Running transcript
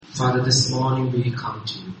Father, this morning we come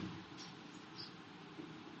to you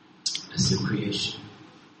as your creation,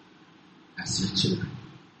 as your children.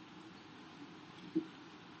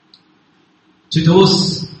 To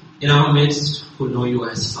those in our midst who know you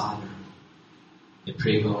as Father, I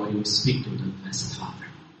pray, God, you will speak to them as a Father.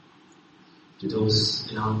 To those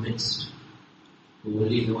in our midst who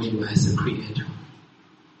only know you as a Creator,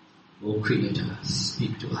 O Creator,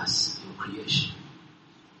 speak to us, your creation.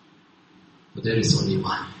 For there is only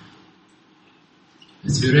one.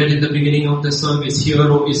 As we read in the beginning of the service, hear,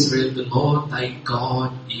 O Israel, the Lord thy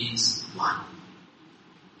God is one.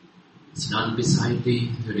 There is none beside thee,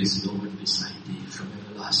 there is no one beside thee, from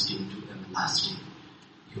everlasting to everlasting.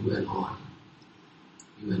 You alone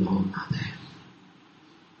are there.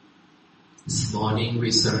 This morning we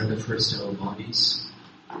surrender first our bodies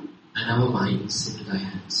and our minds into thy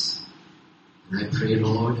hands. And I pray,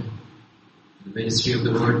 Lord, the ministry of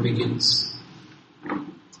the word begins.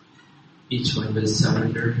 Each one will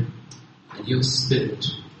surrender, and your Spirit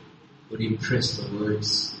would impress the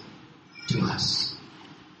words to us.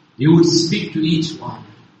 You would speak to each one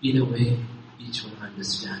in a way each one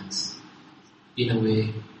understands, in a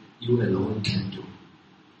way you alone can do.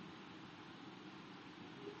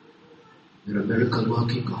 You're a miracle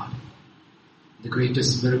working God. The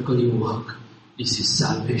greatest miracle you work is the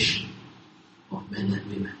salvation of men and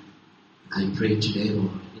women. I pray today,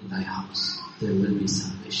 Lord, in thy house, there will be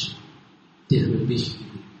salvation. There will be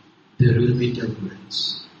healing. There will be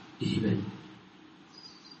deliverance. Even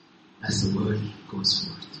as the word goes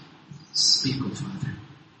forth. Speak, O Father.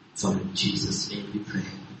 For in Jesus' name we pray.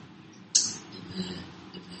 Amen.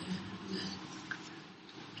 Amen. Amen.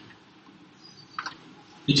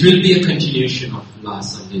 It will be a continuation of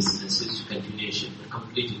last Sunday's message. Continuation, but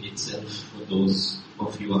complete in itself for those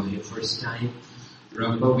of you who are here first time.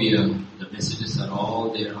 Remember, the messages are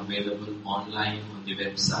all there available online on the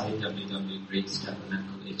website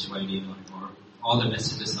www.gracetabernacle.hyd.org. All the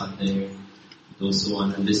messages are there. Those who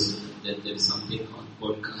want to listen, then there is something called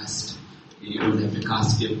podcast. You don't have to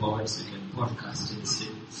cast your pods, you can podcast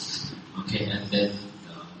instead. Okay, and then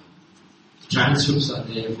transcripts are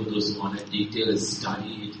there for those who want a detailed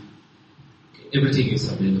study. Okay, everything is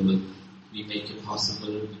available. We make it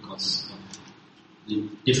possible because of the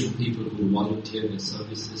different people who volunteer their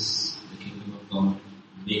services, the kingdom of God,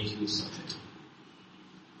 make use of it.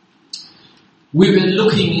 We were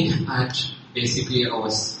looking at, basically I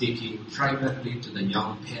was speaking primarily to the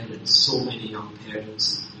young parents, so many young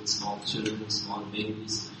parents with small children, small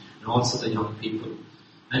babies, and also the young people,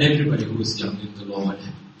 and everybody who is young in the Lord,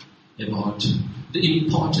 about the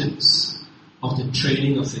importance of the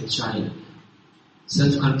training of a child,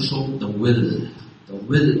 self-control, the will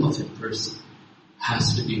of a person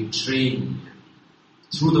has to be trained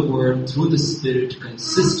through the word, through the Spirit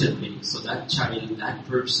consistently, so that child, that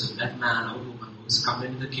person, that man or woman who is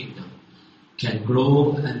coming into the kingdom can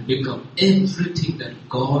grow and become everything that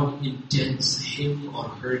God intends him or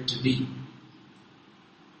her to be.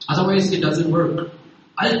 Otherwise it doesn't work.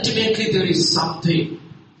 Ultimately there is something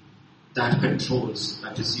that controls,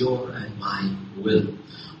 that is your and my will.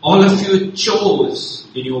 All of you chose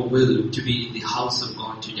in your will to be in the house of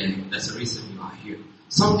God today. That's the reason you are here.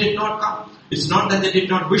 Some did not come. It's not that they did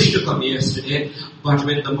not wish to come yesterday, but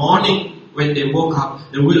when they woke up,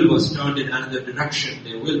 their will was turned in another direction.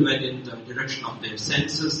 Their will went in the direction of their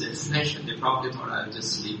senses, their flesh, and they probably thought, I'll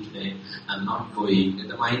just sleep today. I'm not going. And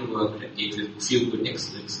the mind worked and gave a few good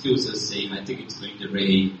excuses saying, I think it's going to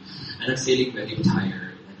rain, and I'm feeling very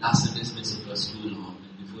tired. And last Sunday's message was too long,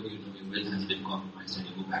 and before you know, your will has been compromised and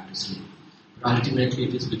you go back to sleep. But ultimately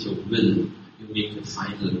it is with your will you make the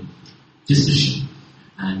final decision.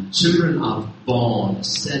 And children are born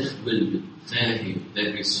self-willed, very,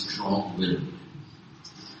 very strong will.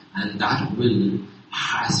 And that will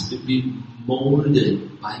has to be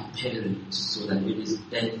molded by parents so that it is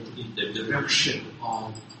bent in the direction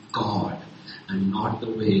of God and not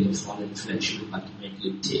the way the fallen flesh will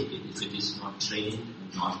ultimately take it if it is not trained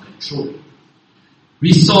and not controlled.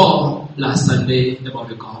 We saw last Sunday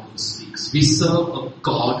about a God who speaks. We serve a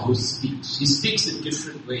God who speaks. He speaks in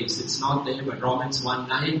different ways. It's not there, but Romans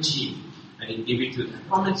 1:19, I will give it to you.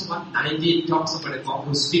 Romans 1:19 talks about a God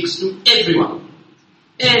who speaks to everyone.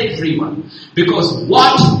 Everyone. Because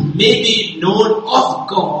what may be known of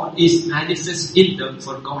God is manifest in them,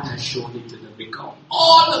 for God has shown it to them. Because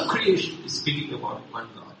all of creation is speaking about one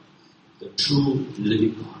God. The true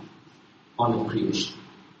living God. All of creation.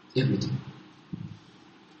 Everything.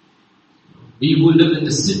 We who live in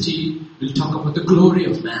the city will talk about the glory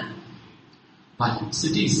of man. But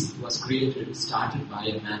cities was started by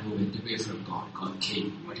a man who went away from God called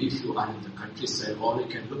Cain. But if you are in the countryside, all you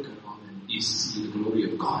can look around and you we see the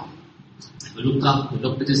glory of God. You look up, you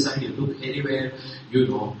look to the side, you look anywhere,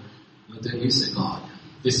 there is a God.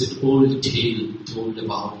 There's an old tale told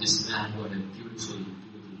about this man who had a beautiful,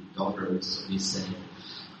 beautiful daughter. So he said,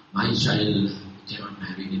 my child cannot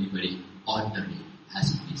marry anybody ordinary.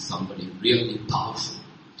 Has to be somebody really powerful.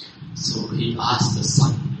 So he asked the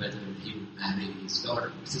son whether he would marry his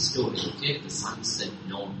daughter. It's a story, okay? The son said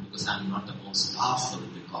no, because I'm not the most powerful,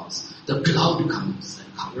 because the cloud comes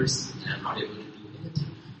and covers me and I'm not able to do anything.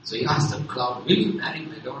 So he asked the cloud, will you marry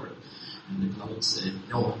my daughter? And the cloud said,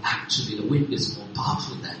 no, actually the wind is more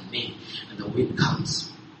powerful than me. And the wind comes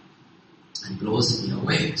and blows me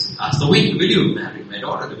away. So he asked the wind, will you marry my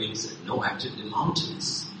daughter? The wind said, no, actually the mountain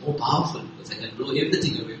is more powerful, because I can blow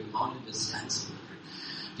everything away. The mountain just stands for it.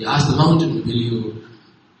 He asked the mountain, will you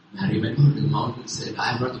marry my daughter? The mountain said,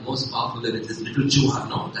 I am not the most powerful. There is this little Chuha,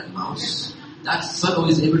 no, that mouse. That fellow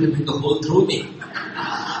is able to make a hole through me.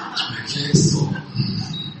 Okay, so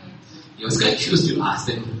he was confused. You asked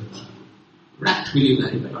him, rat, will you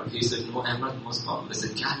marry my daughter? He said, no, I am not the most powerful. There's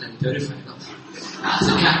a cat, I'm terrified of.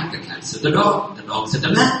 Asked the cat said the dog said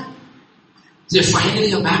the man. So finally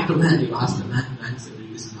you're back to man. You ask the man said,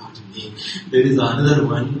 it is not me. There is another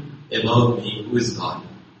one above me who is God.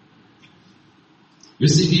 You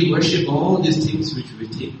see, we worship all these things which we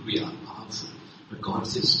think we are powerful. But God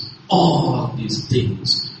says, all these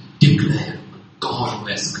things declare God who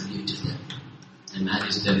has created them. And man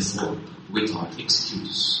is therefore without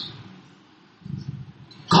excuse.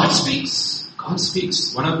 God speaks. God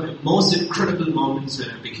speaks. One of the most incredible moments when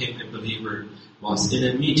I became a believer was in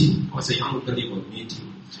a meeting. I was a young believer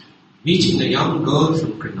meeting a young girl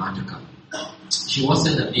from Karnataka. She was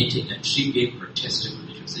in a meeting and she gave her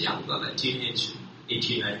testimony. She was a young girl, a teenage,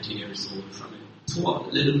 18, 19 years old, from a poor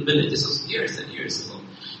little village. This was years and years ago.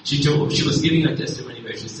 She was giving a testimony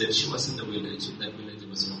where she said she was in the village. In that village there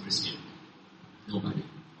was no Christian. Nobody.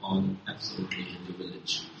 All absolutely in the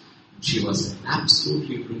village. She was an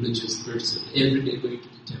absolutely religious person, every day going to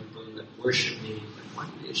the temple and worshiping. But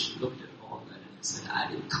one day she looked at all that and said, I've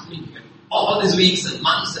been coming here all these weeks and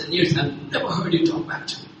months and years, I've never heard you talk back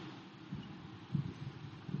to me.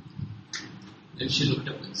 Then she looked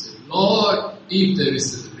up and said, Lord, if there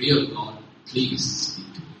is a real God, please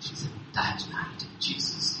speak to me. She said, that night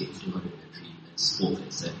Jesus came to her in a dream and spoke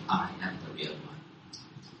and said, I am the real one.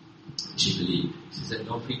 She believed. She said,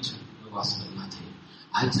 no preacher, no gospel, nothing.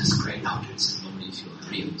 I just cried out and said, Lord, if you are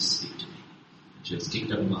real, speak to me. She was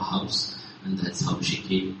kicked out of her house, and that's how she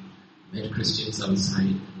came, met Christians outside,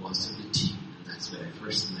 and was in the team. And that's where I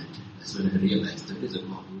first met. That's when I realized there is a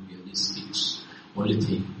God who really speaks. Only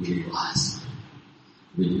thing, will you ask?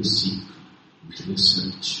 Will you seek? Will you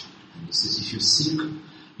search? And he says, if you seek,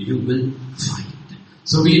 you will find.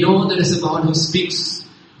 So we know there is a God who speaks.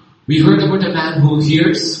 We heard about a man who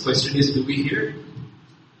hears. Question is, do we hear?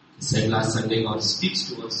 He said last Sunday, God speaks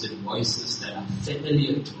to us in voices that are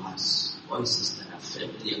familiar to us. Voices that are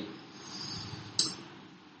familiar.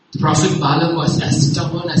 The prophet Balaam was as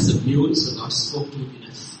stubborn as a mule, so God spoke to him in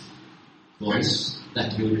a voice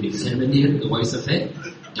that he would be familiar, the voice of a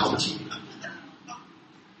donkey.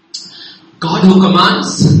 God who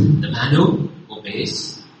commands, the man who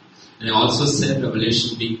obeys. And I also said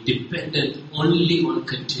Revelation being dependent only on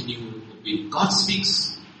continuing obedience. God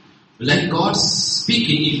speaks. Like God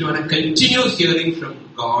speaking, if you want to continue hearing from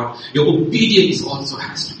God, your obedience also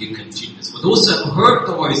has to be continuous. For those who have heard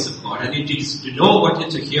the voice of God, and it is to know what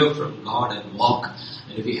is to hear from God and walk,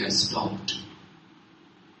 and if he has stopped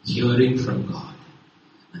hearing from God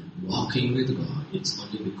and walking with God, it's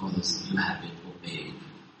only because you haven't obeyed.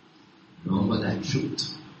 Remember that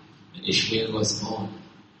truth. When Ishmael was born,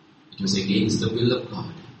 it was against the will of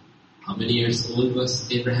God. How many years old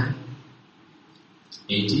was Abraham?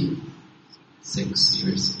 86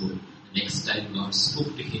 years old. The next time God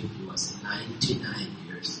spoke to him, he was 99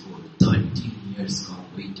 years old. 13 years God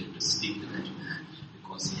waited to speak to that man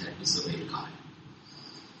because he had disobeyed God.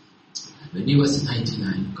 When he was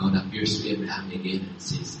 99, God appears to Abraham again and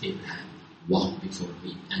says, Abraham, walk before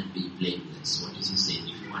me and be blameless. What is he saying?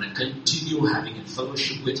 If you want to continue having a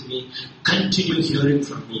fellowship with me, continue hearing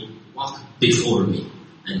from me, walk before me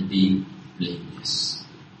and be blameless.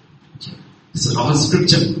 Okay. This is all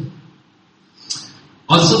scripture.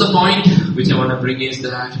 Also the point which I want to bring is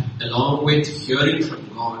that along with hearing from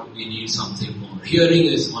God, we need something more. Hearing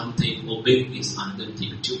is one thing, obeying is another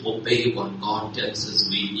thing. To obey what God tells us,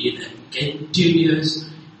 we need a continuous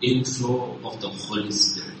inflow of the Holy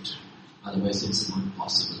Spirit. Otherwise it's not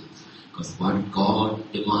possible. Because what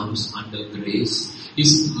God demands under grace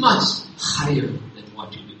is much higher than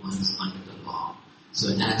what he demands under the law.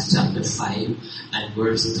 So in Acts chapter 5 and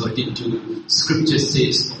verse 32, scripture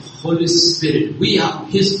says, the Holy Spirit, we are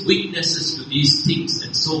His witnesses to these things,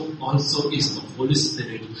 and so also is the Holy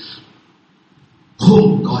Spirit,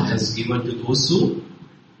 whom God has given to those who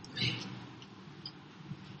obey.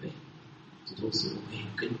 To those who obey.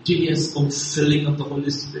 Continuous filling of the Holy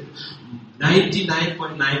Spirit.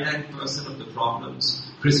 99.99% of the problems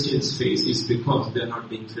Christians face is because they are not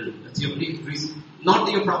being filled. That's the only reason. Not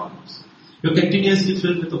your problems. You're continuously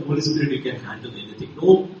filled with the Holy Spirit, you can handle anything.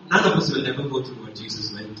 No, none of us will ever go through what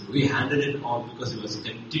Jesus went through. We handled it all because He was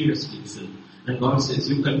continuously filled. And God says,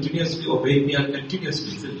 you continuously obey me, I'll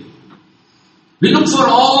continuously fill you. We look for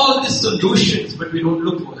all these solutions, but we don't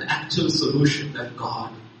look for the actual solution that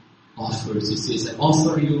God offers. He says, I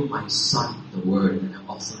offer you my Son, the Word, and I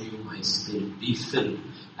offer you my Spirit. Be filled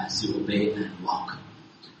as you obey and walk.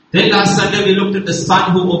 Then last Sunday we looked at the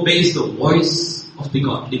Son who obeys the voice of the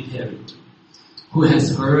godly parent, who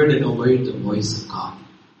has heard and obeyed the voice of God.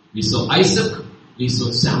 We saw Isaac, we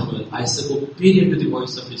saw Samuel. Isaac obedient to the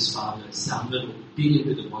voice of his father, Samuel obedient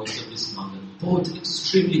to the voice of his mother. Both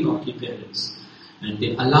extremely godly parents. And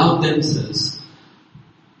they allowed themselves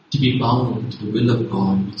to be bound to the will of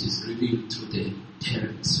God, which is revealed through their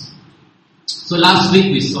parents. So last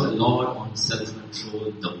week we saw a lot on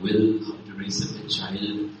self-control, the will, how to raise up a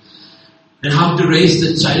child, and how to raise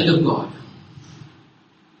the child of God.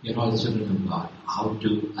 You're all children of God. How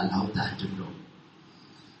to allow that to grow.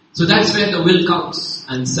 So that's where the will comes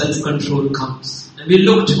and self-control comes. And we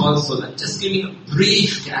looked also at just giving a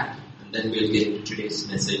brief gap, and then we'll get into today's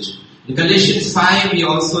message. In Galatians 5, we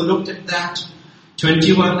also looked at that.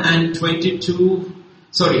 22 and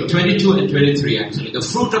 23 actually. The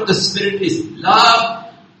fruit of the Spirit is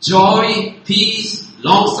love, joy, peace,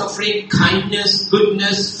 long-suffering, kindness,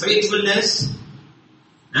 goodness, faithfulness,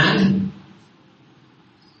 and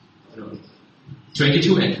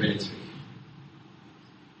 22 and 23.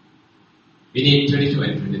 We need 22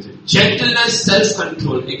 and 23. Gentleness,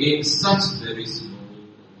 self-control. Against such there is no.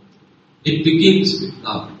 It begins with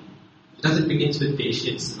love. It doesn't begin with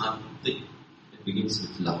patience, nothing. It begins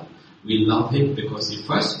with love. We love Him because He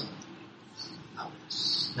first loved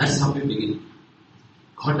us. That's how we begin.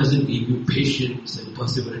 God doesn't give you patience and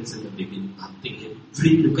perseverance in the beginning. Nothing.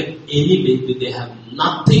 Look at any baby, they have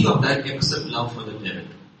nothing of that except love for the parent.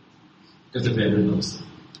 Because the parent loves them.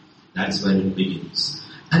 That's where it begins.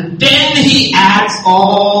 And then He adds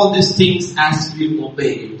all these things as we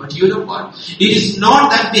obey. But you know what? It is not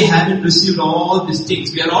that we haven't received all these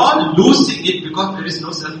things. We are all losing it because there is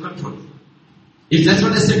no self-control. That's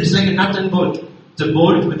what I said. It's like a nut and bolt. It's a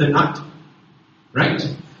bolt with a nut. Right?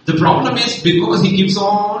 The problem is because He keeps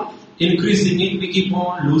on increasing it, we keep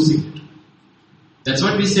on losing it. That's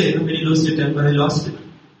what we say. When you lose your temper, I lost it.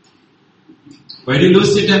 Why do you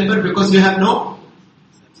lose your temper? Because you have no.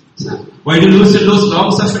 Why do you lose your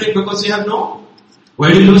long suffering? Because you have no.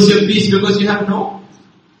 Why do you lose your peace? Because you have no.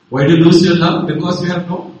 Why do you lose your love? Because you have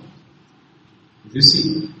no. You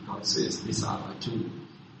see, God says these are our two.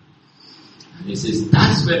 And He says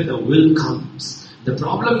that's where the will comes. The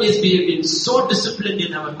problem is we have been so disciplined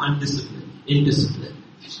in our indiscipline.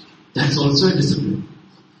 That's also a discipline.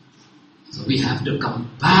 So we have to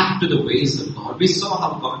come back to the ways of God. We saw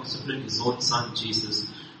how God disciplined His own Son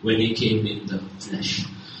Jesus when He came in the flesh.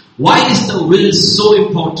 Why is the will so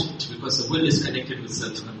important? Because the will is connected with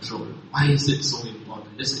self-control. Why is it so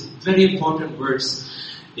important? There's a very important verse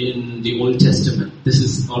in the Old Testament. This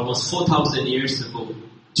is almost 4,000 years ago,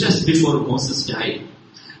 just before Moses died.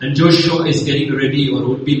 And Joshua is getting ready or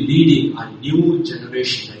would be leading a new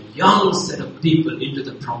generation, a young set of people into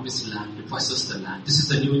the promised land, to possess the land. This is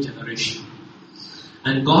the new generation.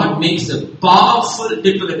 And God makes a powerful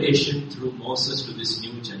declaration through Moses to this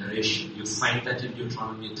new generation. You find that in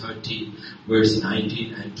Deuteronomy 13, verse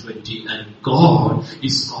 19 and 20. And God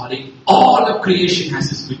is calling all of creation as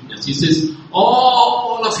His witness. He says,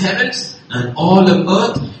 all of heavens and all of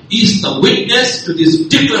earth is the witness to this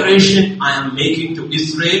declaration I am making to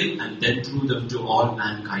Israel and then through them to all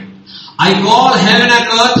mankind. I call heaven and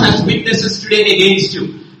earth as witnesses today against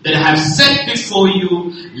you, that I have set before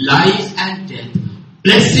you life and death,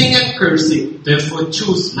 blessing and cursing. Therefore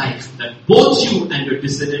choose life, that both you and your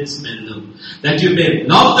descendants may live, that you may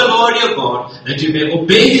love the Lord your God, that you may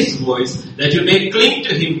obey His voice, that you may cling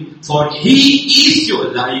to Him, for He is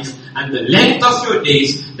your life and the length of your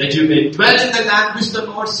days, that you may dwell in the land which the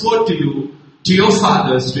Lord swore to you, to your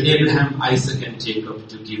fathers, to Abraham, Isaac and Jacob,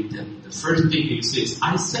 to give them. The first thing He says,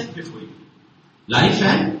 I set before you life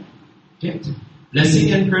and death,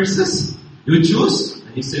 blessing and curses. You choose.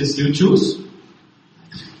 And He says, you choose.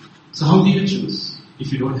 So how do you choose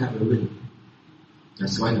if you don't have a will?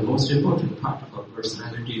 That's why the most important part of our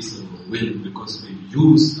personality is our will, because we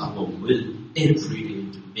use our will every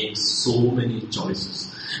day to make so many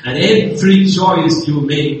choices. And every choice you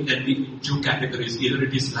make can be in two categories. Either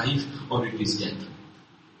it is life or it is death.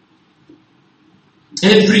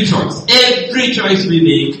 Every choice we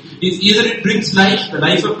make is either it brings life, the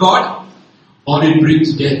life of God, or it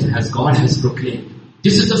brings death, as God has proclaimed.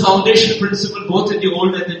 This is the foundation principle both in the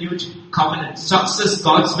Old and the New Covenant. Success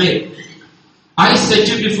God's way. I set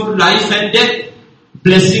you before life and death,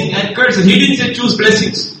 blessing and curses. He didn't say choose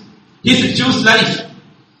blessings. He said choose life.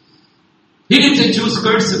 He didn't say choose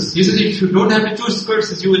curses. He said if you don't have to choose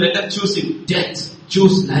curses, you will end up choosing death.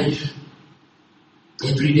 Choose life.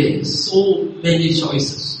 Every day, so many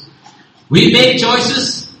choices. We make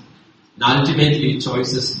choices, and ultimately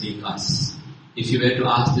choices make us. If you were to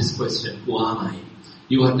ask this question, who am I?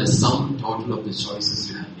 You are the sum total of the choices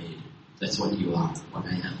you have made. That's what you are, what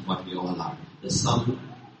I am, what we all are. The sum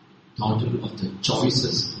total of the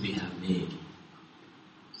choices we have made.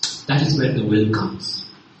 That is where the will comes.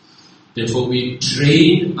 Therefore, we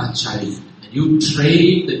train a child, and you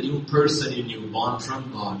train the new person in you, born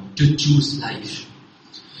from God, to choose life.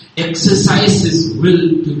 Exercise his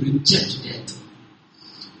will to reject death.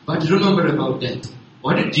 But remember about death.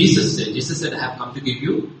 What did Jesus say? Jesus said, I have come to give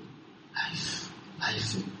you life.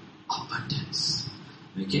 Life in abundance.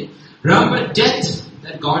 Okay? Remember, death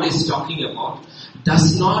that God is talking about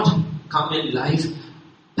does not come in life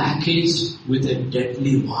packaged with a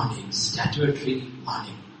deadly warning, statutory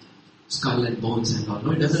warning. Skull and bones and all.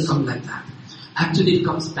 No, it doesn't come like that. Actually, it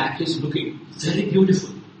comes packaged looking very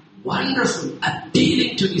beautiful, wonderful,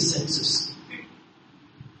 appealing to the senses.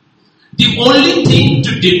 The only thing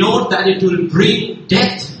to denote that it will bring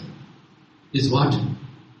death is what?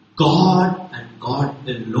 God and God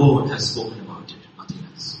alone has spoken about it. Nothing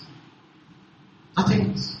else. Nothing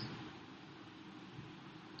else.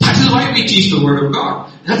 That is why we teach the Word of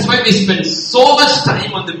God. That's why we spend so much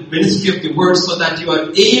time on the ministry of the Word, so that you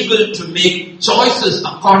are able to make choices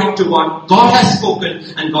according to what God has spoken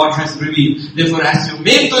and God has revealed. Therefore, as you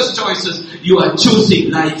make those choices, you are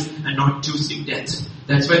choosing life and not choosing death.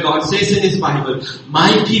 That's why God says in His Bible,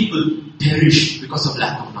 my people perish because of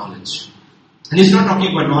lack of knowledge. And He's not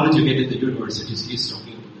talking about knowledge you get in the universities. He's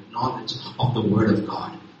talking about the knowledge of the Word of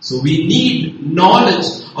God. So we need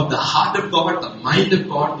knowledge of the heart of God, the mind of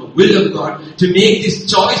God, the will of God, to make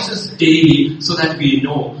these choices daily, so that we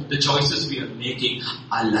know the choices we are making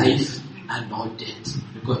are life and not death.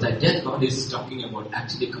 Because that death God is talking about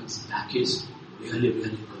actually comes packaged really,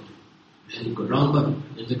 really good. Really good. Remember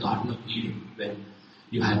in the Garden of Eden, when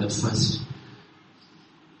you had the first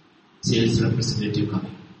sales representative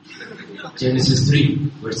coming. Genesis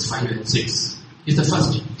 3, verse 5 and 6. Is the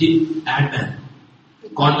first Adam.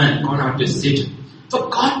 Con artist Satan. For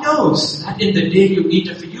God knows that in the day you eat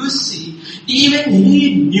of it, you see, even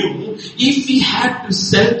He knew if He had to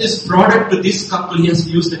sell this product to this couple, He has to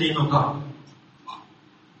use the name of God.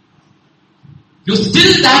 Till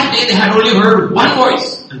that day they had only heard one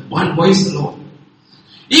voice, and one voice alone.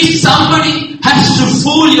 If somebody has to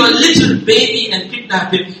fool your little baby and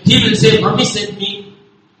kidnap him, he will say, Mommy sent me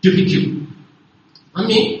to pick you.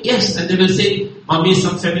 Mommy, yes, and they will say, Mommy,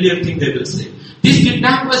 some familiar thing they will say. These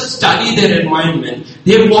kidnappers study their environment.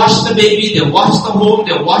 They watch the baby, they watch the home,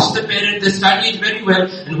 they watch the parent, they study it very well.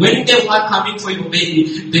 And when they are coming for your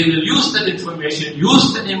baby, they will use that information,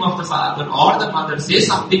 use the name of the father or the mother, say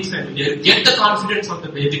something familiar, get the confidence of the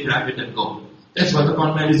baby, grab it and go. That's what the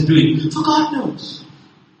con man is doing. For God knows.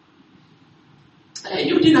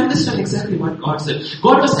 You didn't understand exactly what God said.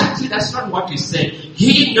 God was actually, that's not what He said.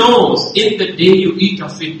 He knows in the day you eat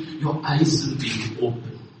of it, your eyes will be open.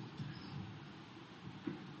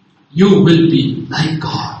 You will be like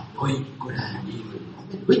God, knowing good and evil. I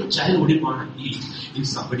mean, which child wouldn't want to eat if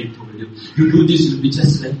somebody told you, you do this, you'll be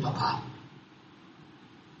just like Papa?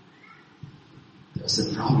 There was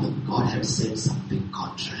a problem. God had said something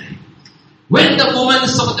contrary. When the woman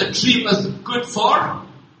saw the tree was good for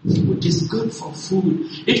food, it is good for food.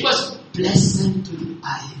 It was pleasant to the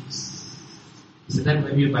eyes. Isn't that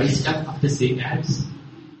when you buy stuff after seeing ads?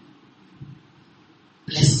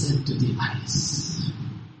 Pleasant to the eyes.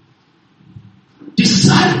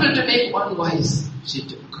 Desirable to make one wise, she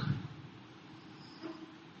took.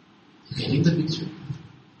 You getting the picture?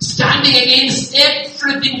 Standing against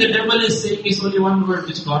everything the devil is saying is only one word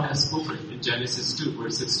which God has spoken in Genesis 2,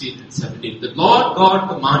 verse 16 and 17. The Lord God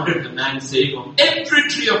commanded the man, saying, of every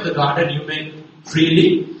tree of the garden you may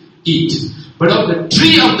freely eat, but of the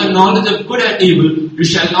tree of the knowledge of good and evil you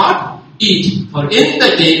shall not eat, for in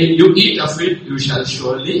the day you eat of it you shall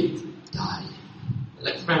surely die.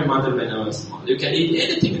 Like my mother when I was small, you can eat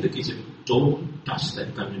anything in the kitchen, don't touch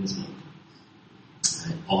that condensed milk.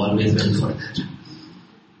 I always went for that.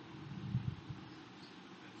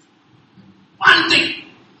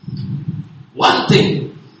 One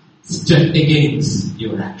thing stood against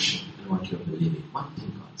your action and what you're believing. One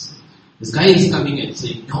thing God said. This guy is coming and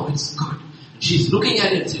saying, no, it's good. And she's looking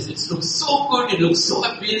at it and says, it looks so good, it looks so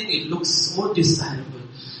appealing, it looks so desirable.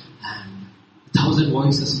 And 1,000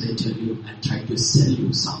 voices may tell you and try to sell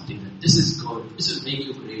you something. That this is good, this will make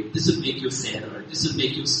you great, this will make you fairer, this will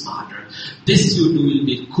make you smarter. This you do will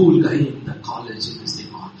be a cool guy in the college and this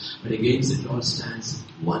thing on. But against it all stands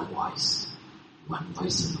one voice. One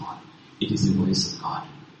voice of God. It is the voice of God.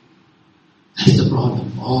 That's the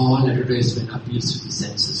problem. All advertisement appeals to the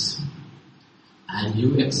senses. And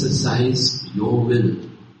you exercise your will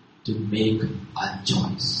to make a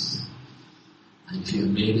choice. And if you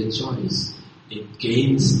have made a choice, it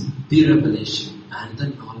gains the revelation and the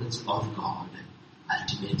knowledge of God.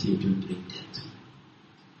 Ultimately, it will bring death.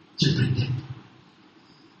 It will bring death.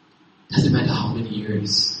 Doesn't matter how many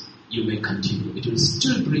years you may continue, it will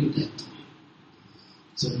still bring death.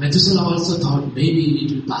 So Methuselah also thought maybe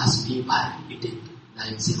it will pass me by. It did.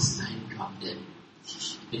 969 dropped dead.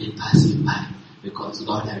 It did pass me by because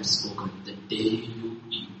God had spoken, the day you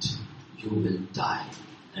eat, you will die.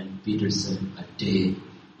 And Peter said, a day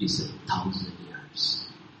is 1,000 years.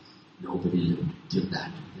 Nobody lived till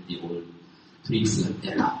that in the old pre-flood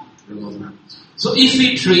era. Remember? So if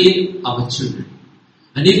we train our children,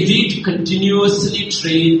 and if we continuously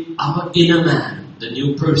train our inner man, the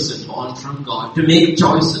new person born from God, to make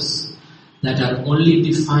choices that are only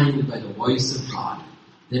defined by the voice of God,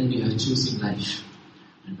 then we are choosing life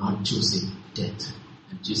and not choosing death.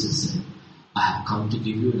 And Jesus said, I have come to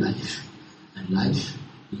give you life, and life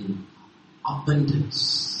in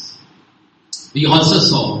abundance. We also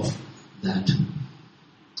saw that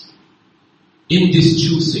in this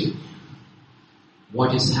choosing,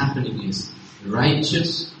 what is happening is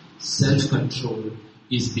righteous self-control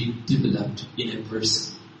is being developed in a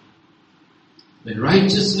person. When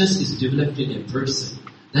righteousness is developed in a person,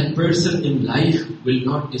 that person in life will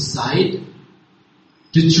not decide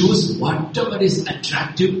to choose whatever is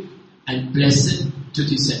attractive and pleasant to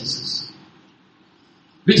the senses,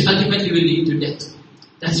 which ultimately will lead to death.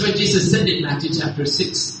 That's what Jesus said in Matthew chapter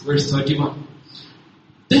 6, verse 31.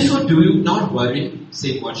 Therefore do you not worry,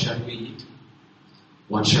 saying, what shall we eat?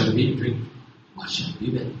 What shall we drink? What shall we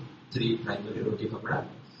wear? 3 primary roti kapda.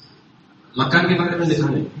 Makan ke bare mein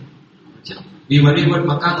dikhane. We worry about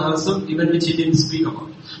makan also, even which he didn't speak about.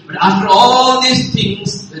 But after all these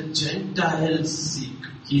things, the Gentiles seek.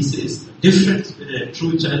 He says, the difference between a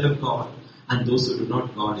true child of God and those who do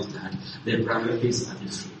not God is that their priorities are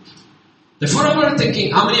different. Therefore, I'm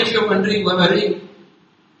thinking, how many of you are wondering, worrying,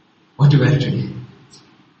 what to wear today?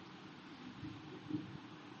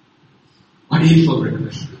 What do you eat for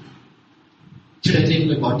breakfast? Should I take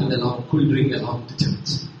my bottle along, cool drink along to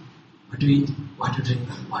church? What to eat? What to drink?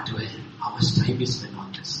 What to wear? How much time you spend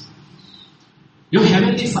on this? Your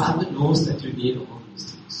Heavenly Father knows that you need all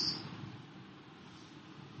these things.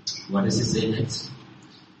 What does He say next?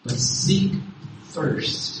 But seek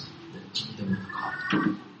first the kingdom of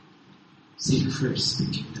God. Seek first the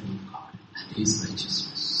kingdom of God and His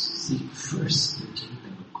righteousness. Seek first the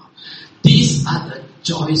kingdom of God. These are the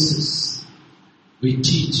choices we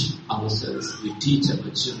teach ourselves. We teach our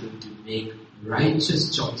children to make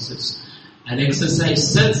righteous choices and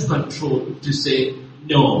exercise self-control to say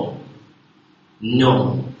no.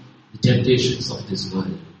 No. The temptations of this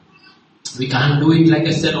world. We can't do it, like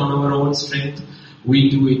I said, on our own strength. We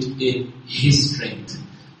do it in His strength.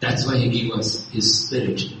 That's why He gave us His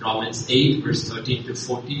Spirit. Romans 8 verse 13 to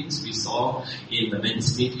 14 we saw in the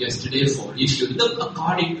men's meet yesterday. For if you live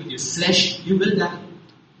according to the flesh, you will die.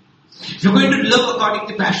 If you're going to live according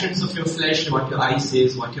to the passions of your flesh, what your eye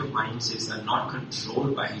says, what your mind says, are not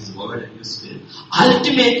controlled by His word and His Spirit,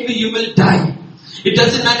 ultimately you will die. It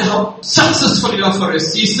doesn't matter how successful you are for a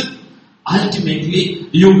season, ultimately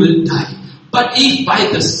you will die. But if by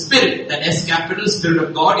the Spirit, the S capital Spirit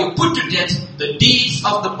of God, you put to death the deeds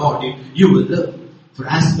of the body, you will live. For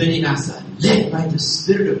as many as are led by the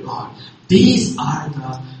Spirit of God, these are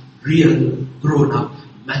the real, grown-up,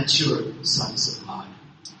 mature sons of God.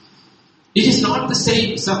 It is not the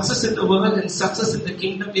same. Success in the world and success in the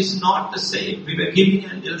kingdom is not the same. We were giving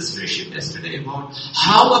an illustration yesterday about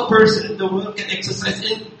how a person in the world can exercise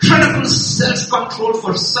incredible self-control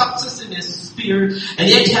for success in his sphere and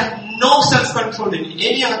yet have no self-control in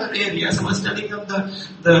any other areas. I was telling them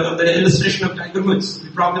the illustration of Tiger Woods.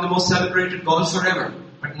 Probably the most celebrated golfer ever,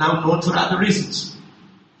 but now known for other reasons.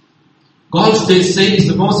 Golf, they say, is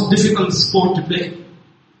the most difficult sport to play.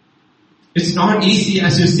 It's not easy,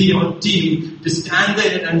 as you see on TV, to stand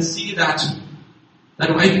there and see that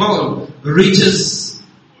white ball reaches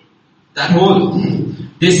that hole.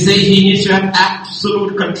 They say he needs to have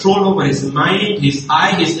absolute control over his mind, his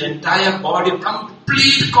eye, his entire body,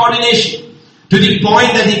 complete coordination. To the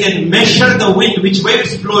point that he can measure the wind, which way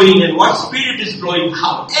it's blowing and what speed it is blowing,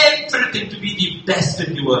 how everything to be the best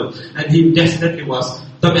in the world. And he definitely was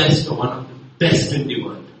the best, or one of the best in the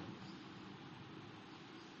world.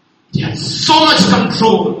 He had so much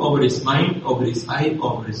control over his mind, over his eye,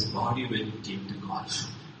 over his body when it came to golf.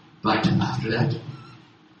 But after that,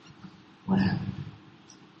 what happened?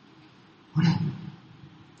 What happened?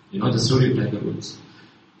 You know the story of Tiger Woods.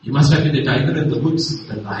 You must have been the tiger in the woods.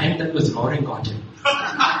 The lion that was roaring got him.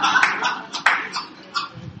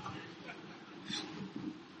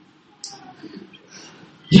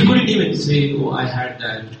 He couldn't even say, oh, I had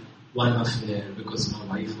that one affair because my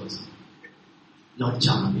wife was not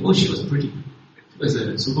charming. Oh, she was pretty. She was a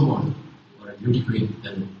supermodel or a beauty queen.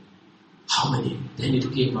 And how many? Then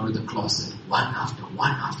it came out of the closet, one after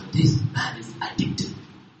one after. This man is addicted.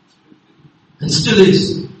 And still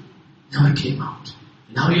is. Never came out.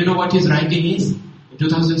 Now you know what his ranking is? In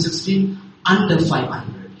 2016, under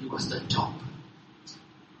 500. He was the top.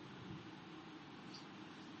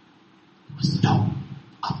 He was the top.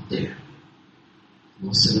 Up there.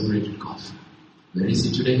 Most celebrated golfer. Where is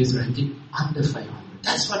he today? His ranking? Under 500.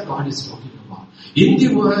 That's what God is talking about. In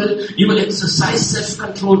the world, you will exercise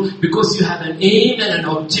self-control because you have an aim and an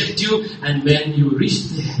objective, and when you reach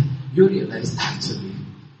there, you realize actually,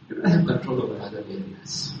 you don't have control over other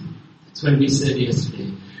areas. That's why we said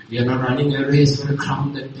yesterday, we are not running a race for a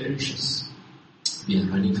crown that perishes. We are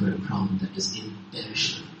running for a crown that is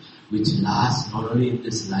imperishable, which lasts not only in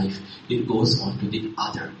this life, it goes on to the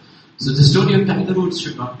other. So the story of Tiger Woods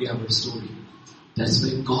should not be our story. That's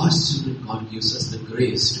why God's children, God gives us the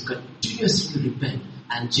grace to continuously repent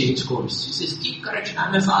and change course. He says, keep correction.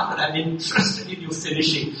 I'm a father. I'm interested in you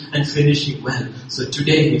finishing and finishing well. So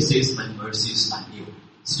today he says, my mercies are new.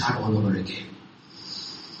 Start all over again.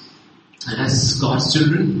 And as God's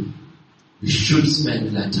children, we should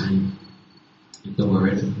spend that time in the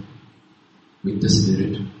Word, with the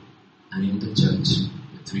Spirit, and in the church.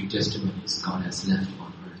 The three testimonies God has left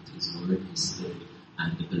on earth, His Word, His Spirit,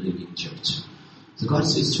 and the believing church. So God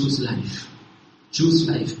says, choose life. Choose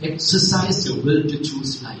life. Exercise your will to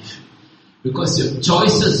choose life. Because your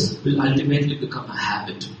choices will ultimately become a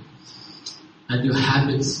habit. And your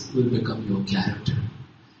habits will become your character.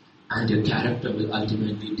 And your character will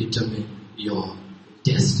ultimately determine your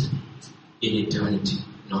destiny in eternity,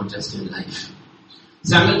 not just in life.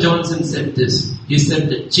 Samuel Johnson said this. He said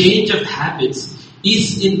the change of habits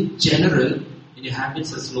is in general, and your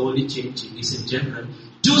habits are slowly changing, is in general,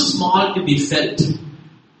 too small to be felt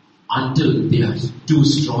until they are too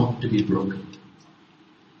strong to be broken.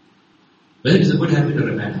 Whether it's a good habit or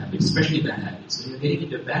a bad habit, especially bad habits. When you're getting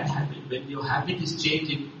into a bad habit, when your habit is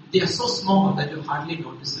changing, they are so small that you hardly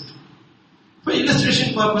notice it. For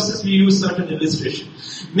illustration purposes, we use certain illustration.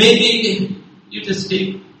 Maybe you just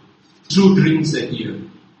take 2 drinks a year.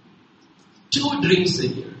 2 drinks a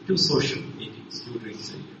year. 2 social meetings, 2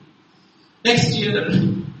 drinks a year. Next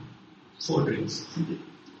year, 4 drinks.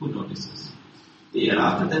 Who notices? The year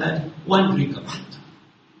after that, 1 drink a month.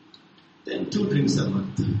 Then 2 drinks a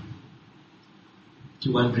month.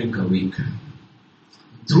 To 1 drink a week.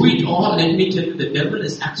 Through it all, let me tell you, the devil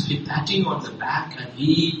is actually patting on the back and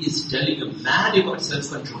he is telling you, man, you got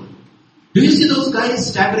self-control. Do you see those guys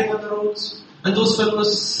staggering on the roads? And those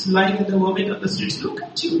fellows lying in the vomit on the streets? Look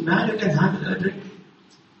at you, man, you can handle a drink.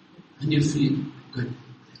 And you feel good.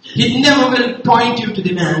 He never will point you to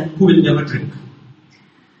the man who will never drink.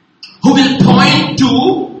 Who will point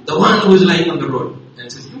to the one who is lying on the road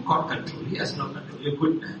and says, you got control. He has no control. You're a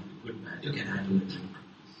good man. You can handle a drink.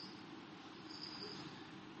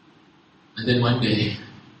 And then one day,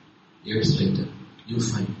 years later, you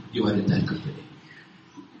find you are in that company.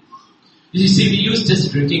 You see, we use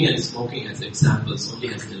just drinking and smoking as examples,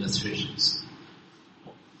 only as illustrations.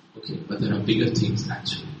 Okay, but there are bigger things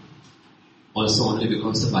actually. Also only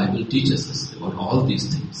because the Bible teaches us about all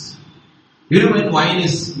these things. You know when wine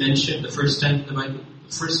is mentioned the first time in the Bible?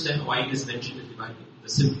 The first time wine is mentioned in the Bible. The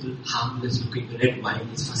simple, harmless looking red wine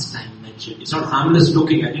is first time mentioned. It's not harmless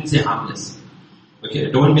looking, I didn't say harmless.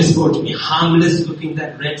 Okay, don't misquote me. Harmless looking,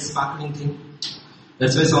 that red sparkling thing.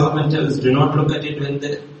 That's why Solomon tells, do not look at it when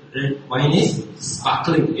the red wine is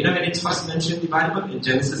sparkling. You know when it's first mentioned in the Bible? In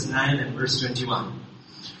Genesis 9 and verse 21.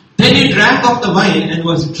 Then he drank of the wine and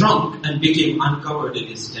was drunk and became uncovered in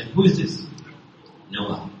his tent. Who is this?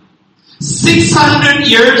 Noah. 600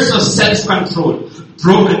 years of self-control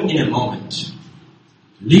broken in a moment.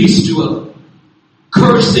 leads to a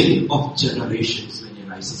cursing of generations when he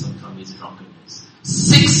rises up from his drunkenness.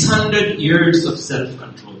 600 years of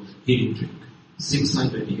self-control, he didn't drink.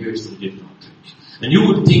 600 years he did not drink. And you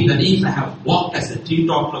would think that if I have walked as a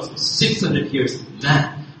teetotaler for 600 years,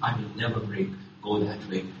 man, I will never go that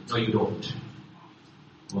way. No, you don't.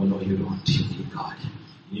 Oh, no, you don't. You need God.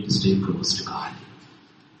 You need to stay close to God.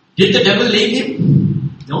 Did the devil leave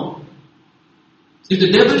him? No. If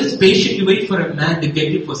the devil is patiently waiting for a man to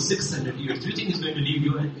get him for 600 years, do you think he's going to leave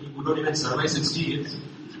you and you don't even survive 60 years?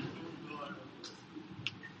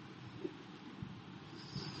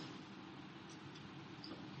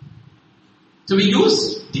 So we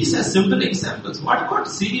use these as simple examples. What about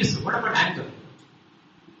serious? What about anger?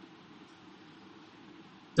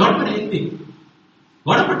 What about envy?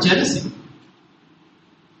 What about jealousy?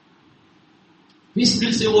 We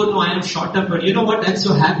still say, oh no, I am short-tempered. You know what? That's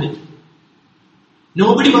your habit.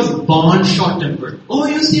 Nobody was born short-tempered. Oh,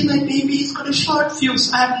 you see my baby, he's got a short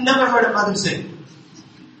fuse. I have never heard a mother say.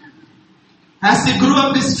 As they grew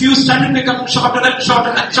up, this fuse started to become shorter and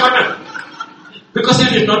shorter and shorter. Because he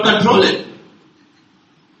did not control it.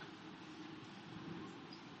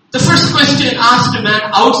 The first question asked a man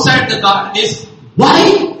outside the garden is,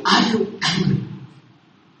 why are you angry?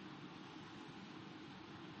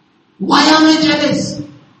 Why am I jealous?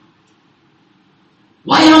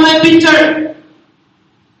 Why am I bitter?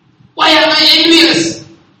 Why am I envious?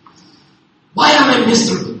 Why am I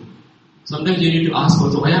miserable? Sometimes you need to ask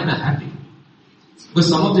also, why am I happy? Because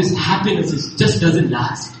some of this happiness just doesn't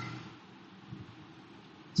last.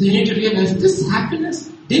 So you need to realize this happiness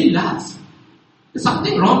didn't last. There's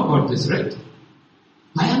something wrong about this, right?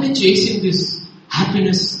 Why am I chasing this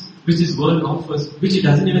happiness which this world offers, which it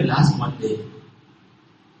doesn't even last one day?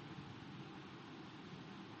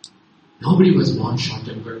 Nobody was born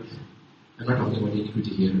short-tempered. I'm not talking about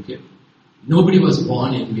iniquity here, okay? Nobody was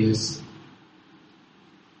born envious.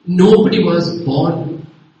 Nobody was born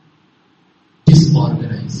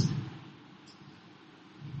disorganized.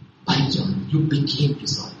 By John, you became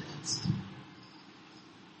disorganized.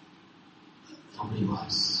 Nobody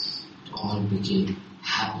was. It all became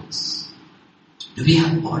habits. Do we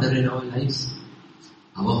have order in our lives?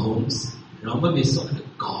 Our homes? Remember we saw the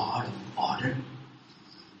God of order.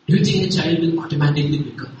 Do you think a child will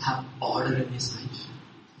automatically have order in his life?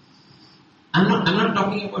 I'm not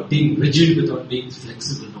talking about being rigid without being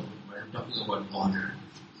flexible, no. But I'm talking about order.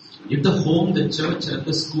 If the home, the church, and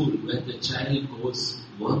the school where the child goes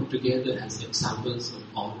work together as examples of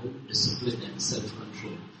order, discipline, and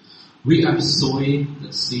self-control, we are sowing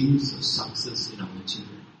the seeds of success in our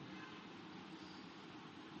children.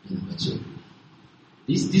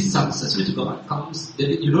 This success which God comes,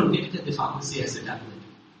 you don't get it at the pharmacy as a tablet.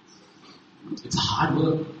 It's hard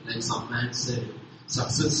work, like some man said.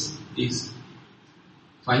 Success is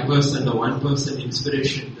 5% or 1%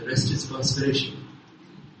 inspiration, the rest is perspiration.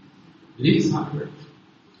 It is hard work.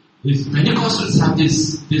 If Pentecostals have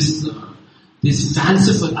this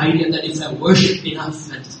fanciful idea that if I worship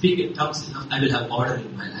enough and speak in tongues enough, I will have order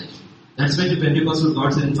in my life. That's why the Pentecostal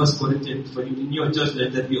God said in 1 Corinthians, for in your church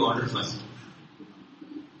let there be order first.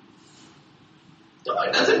 No,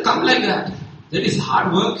 it doesn't come like that. There is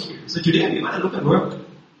hard work here. So today we want to look at work.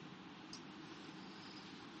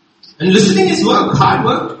 And listening is work, hard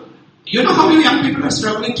work. You know how many young people are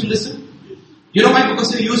struggling to listen? You know why?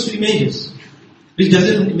 Because they're used to images, which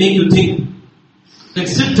doesn't make you think. Like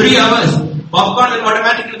sit 3 hours, popcorn will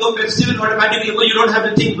automatically go, Pepsi will automatically go, you don't have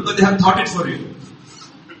to think because they have thought it for you.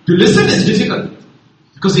 To listen is difficult.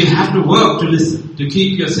 Because you have to work to listen, to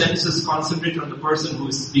keep your senses concentrated on the person who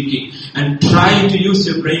is speaking and try to use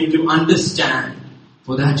your brain to understand.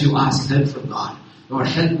 For that you ask help from God. Lord,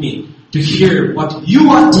 help me to hear what you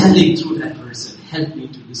are telling through that person. Help me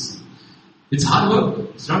to listen. It's hard work.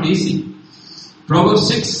 It's not easy. Proverbs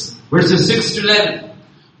 6, verses 6 to 11.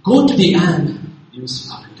 Go to the ant, you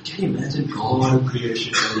sluggard. Can you imagine God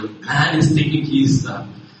creation? Man is thinking he's the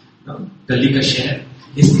Kalika share.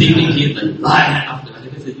 He's thinking he's the lion of the valley.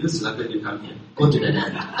 He said, you sluggard, you come here. Go to the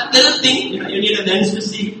ant. That little thing, you need a lens to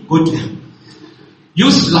see. Go to him.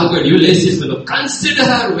 You sluggard, you lazy fellow. Consider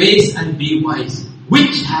her ways and be wise.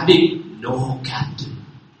 Which having no captain.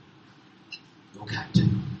 No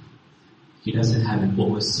captain. He doesn't have an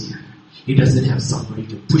overseer. He doesn't have somebody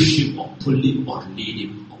to push him or pull him or lead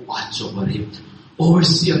him or watch over him.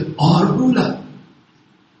 Overseer or ruler.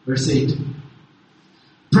 Verse 8.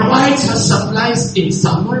 Provides her supplies in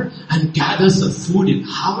summer and gathers her food in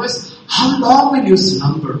harvest. How long will you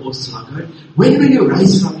slumber, O sluggard? When will you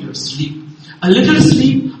rise from your sleep? A little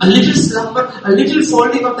sleep, a little slumber, a little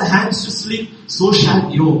folding of the hands to sleep. So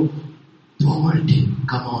shall your old him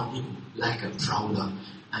come on him like a prowler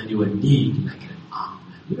and your need like an armed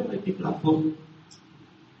man. You know why people are poor?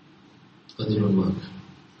 Because they don't work.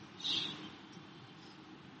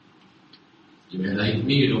 You may like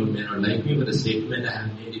me, you may not like me, but the statement I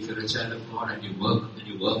have made, if you're a child of God and you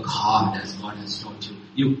work hard as God has taught you,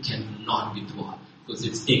 you cannot be poor. Because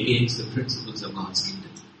it's against the principles of God's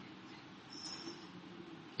kingdom.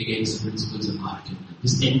 Against the principles of God's kingdom.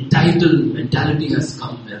 This entitled mentality has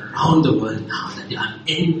come around the world now, that you are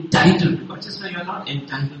entitled. But just like you are not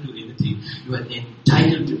entitled to anything, you are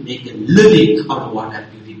entitled to make a living out of what I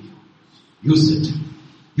have given you. Use it.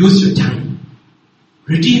 Use your time.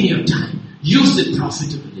 Redeem your time. Use it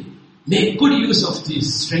profitably. Make good use of the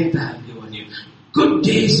strength I have given you. Good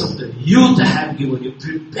days of the youth I have given you.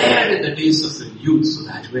 Prepare in the days of the youth so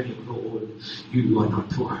that when you grow old, you are not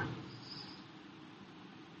poor.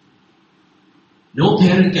 No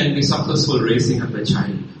parent can be successful raising up a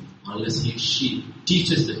child unless she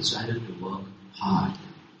teaches the child to work hard.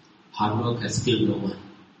 Hard work has killed no one.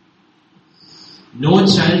 No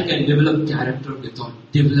child can develop character without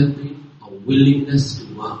developing a willingness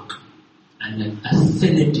to work and an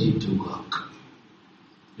affinity to work.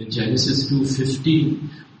 In Genesis 2:15,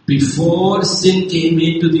 before sin came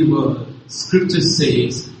into the world, Scripture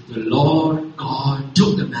says, the Lord God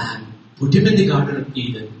took the man, put him in the Garden of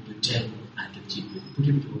Eden to tend and to keep him, put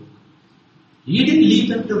him to work. He didn't leave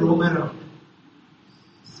them to roam around.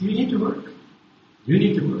 So you need to work. You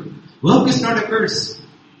need to work. Work is not a curse.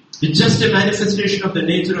 It's just a manifestation of the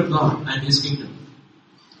nature of God and His kingdom.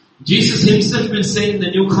 Jesus Himself will say in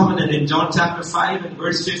the New Covenant in John chapter 5 and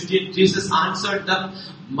verse 15, Jesus answered them,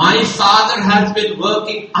 my Father has been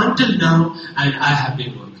working until now and I have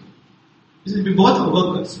been working. He says, we both are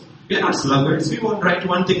workers. We are not sluggards. We won't write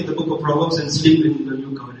one thing in the book of Proverbs and sleep in the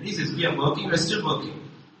New Covenant. He says, we are working, we are still working.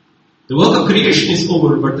 The work of creation is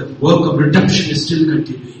over, but the work of redemption is still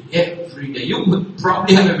continuing every day. You would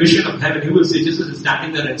probably have a vision of heaven. You will see Jesus is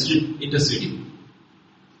standing there and still interceding.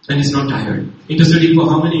 And he's not tired. Interceding for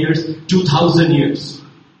how many years? 2,000 years.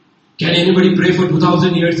 Can anybody pray for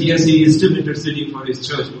 2,000 years? Yes, he is still interceding for his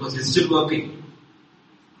church because he's still working.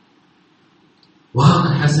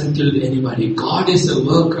 Work hasn't killed anybody. God is a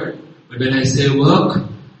worker. But when I say work,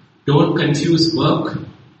 don't confuse work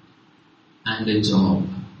and a job.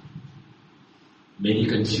 Many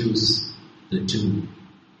confuse the two.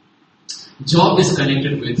 Job is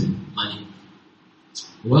connected with money.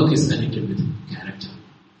 Work is connected with character.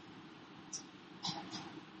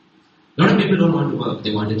 A lot of people don't want to work,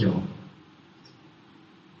 they want a job.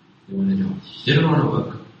 They want a job. They don't want to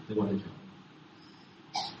work, they want a job.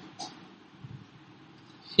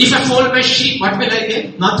 If I fold my sheet, what will I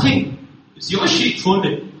get? Nothing. It's your sheet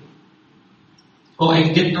folded. Oh, I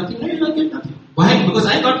get nothing? No, you don't get nothing. Why? Because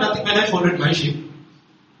I got nothing when I folded my sheet.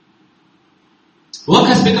 Work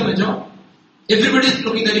has become a job. Everybody is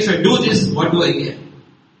looking at if I do this, what do I get?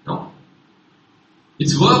 No.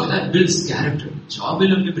 It's work that builds character. Job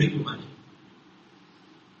will only bring you money.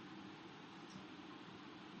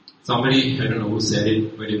 Somebody, I don't know who said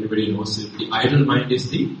it, but everybody knows it. The idle mind is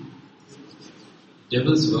the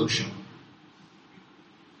devil's workshop.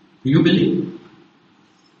 Do you believe?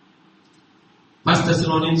 1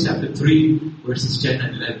 Thessalonians chapter 3, verses 10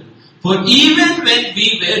 and 11. For even when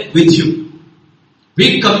we were with you,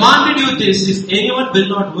 we commanded you this, if anyone will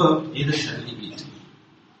not work, neither shall he eat.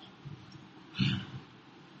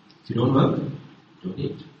 If you don't work, don't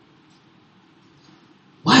eat.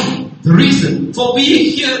 Why? The reason. For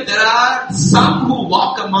we hear there are some who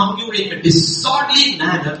walk among you in a disorderly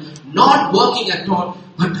manner, not working at all,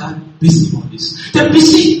 but are busybodies. They're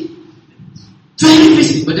busy. Very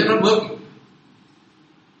busy, but they're not working.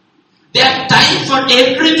 They have time for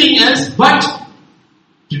everything else, but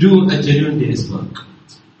to do a genuine day's work.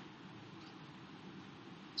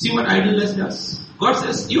 See what idleness does? God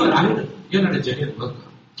says, you are idle. You are not a genuine worker.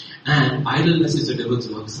 And idleness is the devil's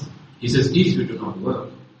work. He says, if you do not work,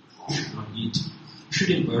 you should not eat. You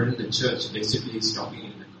shouldn't burden the church. Basically, he's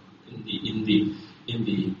talking in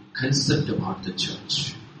the concept about the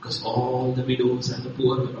church. Because all the widows and the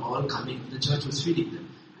poor were all coming. The church was feeding them.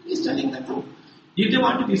 And he's telling them, no. If they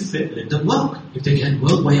want to be fed, let them work. If they can't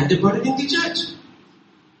work, why are they burdening the church?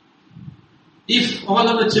 If all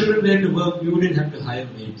our children were to work, we wouldn't have to hire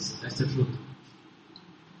maids. That's the truth.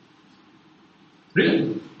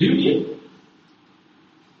 Really? Do you need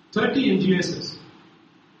 30 in GSS?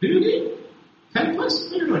 Do you need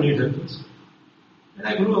helpers? No, you don't need helpers. When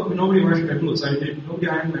I grew up, nobody washed my clothes. I did. Nobody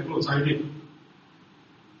ironed my clothes. I did.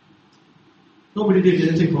 Nobody did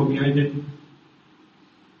anything for me. I did.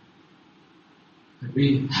 But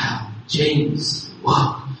we have James,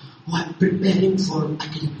 wow, who are preparing for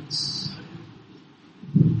academics.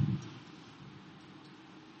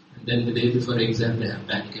 then the day before exam they have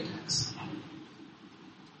panic attacks.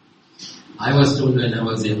 I was told when I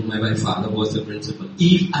was young, my father was the principal,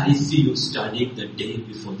 if I see you studying the day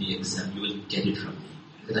before the exam, you will get it from me.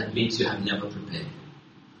 That means you have never prepared.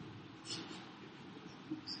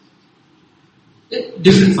 A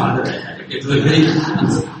different father I had. It was a very different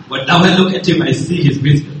answer. But now I look at him, I see his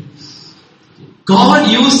wisdom. God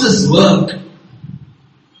uses work,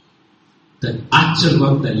 the actual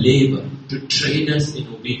work, the labor, to train us in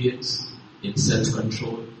obedience, in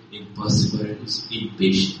self-control, in perseverance, in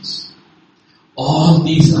patience. All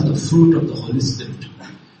these are the fruit of the Holy Spirit.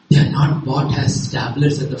 They are not bought as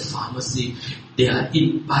tablets at the pharmacy. They are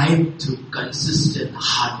imbibed through consistent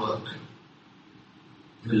hard work.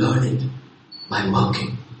 You learn it by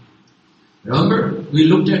working. Remember, we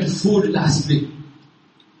looked at food last week.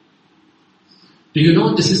 Do you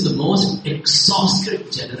know this is the most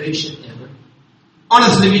exhausted generation ever?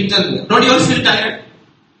 Honestly, we tell you, don't you all feel tired?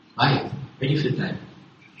 Why? When you feel tired?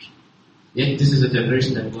 Yet this is a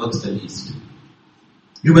generation that works the least.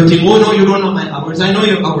 You might think, oh no, you don't know my hours. I know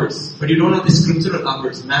your hours, but you don't know the scriptural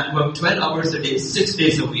hours. Man worked 12 hours a day, 6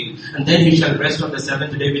 days a week, and then he shall rest on the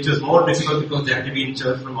 7th day, which was more difficult because they had to be in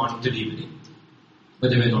church from morning till evening.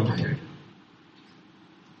 But they were not tired.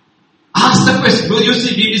 Ask the question, because you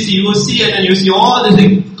see BBC, you see CNN, you see all the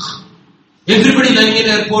things. Everybody lying in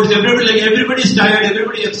airports, everybody's tired,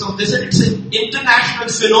 everybody exhausted. They said it's an international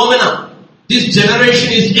phenomenon. This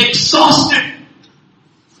generation is exhausted.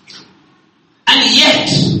 And yet,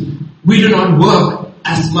 we do not work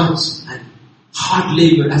as much and hard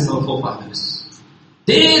labor as our forefathers.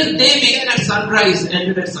 They began at sunrise,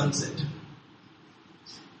 ended at sunset.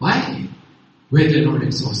 Why? Were they not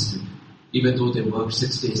exhausted? Even though they worked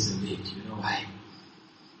 6 days a week. You know why?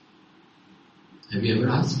 Have you ever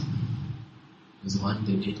asked? Because one,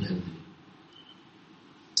 they ate healthy.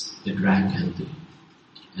 They drank healthy.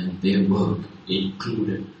 And their work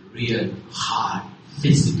included real, hard,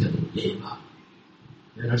 physical labor.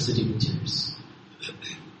 They were not sitting in chairs.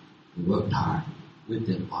 They worked hard with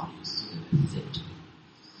their bodies. So they were fit.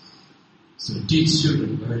 So teach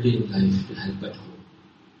children early in life to help at home.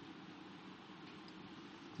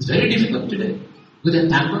 It's very difficult today. Because they're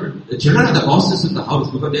pampered. The children are the bosses in the house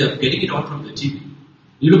because they are getting it all from the TV.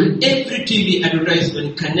 You look at every TV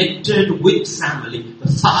advertisement connected with family,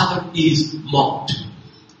 the father is mocked.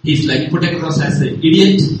 He's like put across as an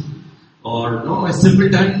idiot or a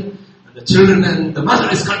simpleton. The children and the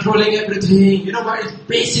mother is controlling everything. You know what? It's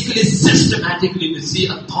basically systematically you see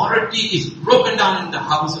authority is broken down in the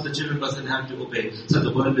house so the children doesn't have to obey. So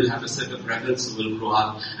the world will have a set of rebels who will grow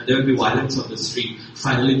up and there will be violence on the street.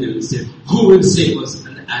 Finally they will say, who will save us?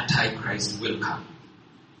 And the Antichrist will come.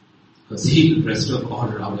 Because he will restore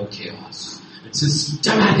order out of chaos. And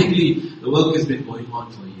systematically the work has been going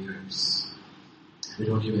on for years. We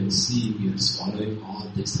don't even see we are swallowing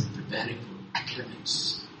all this and preparing for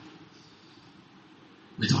academics.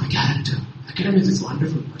 Without character. Academics is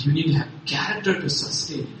wonderful, but you need to have character to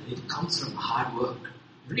sustain it. And it comes from hard work.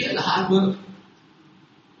 Real hard work.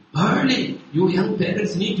 Early, you young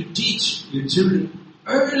parents need to teach your children.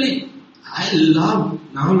 Early.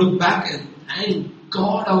 Now look back and thank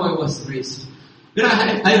God how I was raised.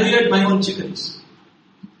 I reared my own chickens.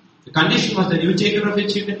 The condition was that you take care of your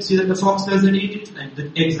chicken, see that the fox doesn't eat it, and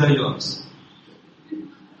the eggs are yours.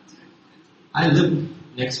 I lived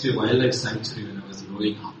next to a wildlife sanctuary when I was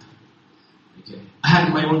growing up. Okay. I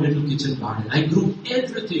had my own little kitchen garden. I grew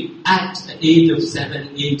everything at the age of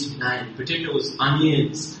 7, 8, 9. Potatoes,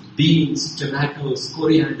 onions, beans, tomatoes,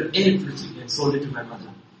 coriander, everything, and sold it to my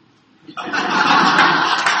mother.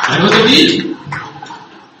 That was a deal.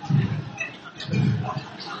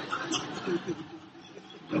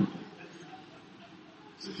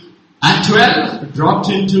 At 12, dropped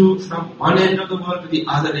from one end of the world to the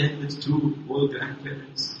other end with 2 old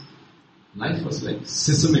grandparents. Life was like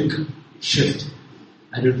seismic shift.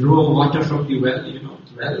 I had to draw water from the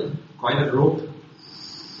well, quite a rope.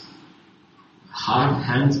 Hard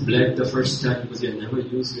hands bled the first time because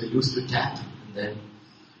you're used to tap. And then,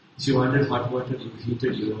 if you wanted hot water, you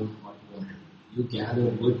heated your own hot water. You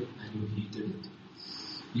gathered wood and you heated it.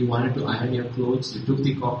 You wanted to iron your clothes, you took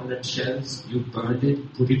the coconut shells, you burned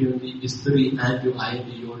it, put it in the istri, and you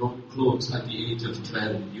ironed your own clothes at the age of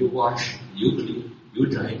 12. You washed, you cleaned, you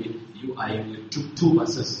dried it, you ironed, you took 2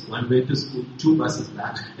 buses, one way to school, 2 buses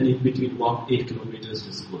back, and in between walked 8 kilometers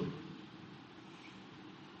to school.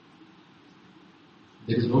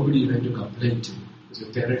 There is nobody you have to complain to, because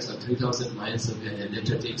your parents are 3,000 miles away and a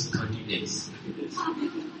letter takes 30 days.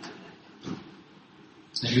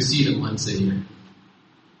 And you see them once a year.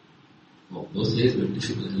 Oh, those days were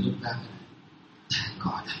difficult to look back. Thank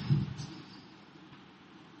God.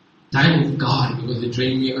 Time with God, because they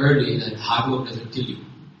trained me early that hard work doesn't kill you.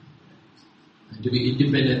 And to be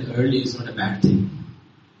independent early is not a bad thing.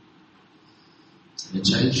 And a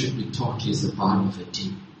child should be taught he is a part of a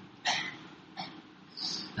team.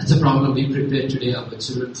 That's a problem. We prepare today our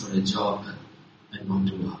children for a job and not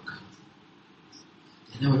to work.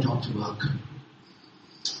 They never taught to work.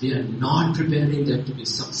 We are not preparing them to be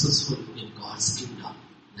successful in God's kingdom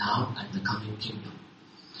now and the coming kingdom.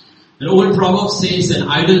 An old proverb says an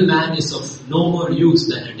idle man is of no more use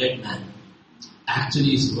than a dead man.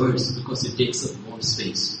 Actually it's worse because it takes up more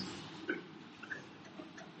space.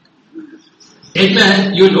 Dead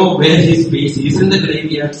man, you know where his space is. He's in the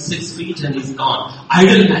graveyard, 6 feet and he's gone.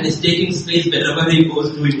 Idle man is taking space wherever he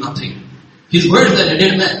goes doing nothing. He's worse than a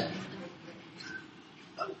dead man.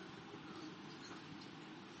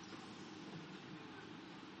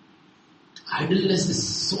 Idleness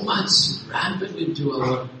is so much rampant into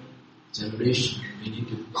our generation. We need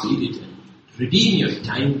to feed it and redeem your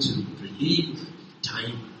time to redeem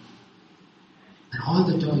time. And all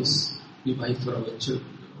the toys we buy for our children,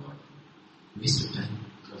 waste of time,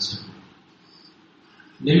 most of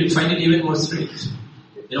it. They will find it even more strange.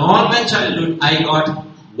 In all my childhood, I got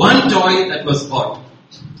one toy that was bought.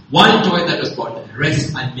 One toy that was bought. The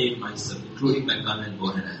rest I made myself, including my gun and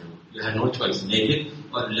bow and arrow. You had no choice. Make it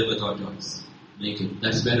or live without toys. Make it.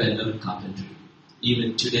 That's where I learned carpentry.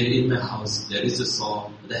 Even today in my house, there is a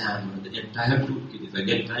saw, the hammer, the entire toolkit. If I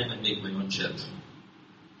get time, I make my own shelf.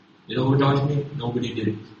 You know who taught me? Nobody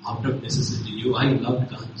did. Out of necessity. I loved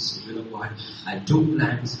guns. You know what? I took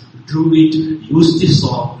plans, drew it, used the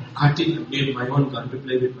saw, cut it, and made my own gun to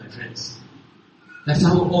play with my friends. That's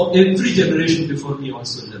how every generation before me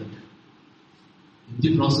also learned. In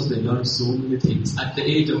the process, I learned so many things. At the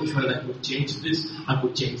age of 12, I could change this, I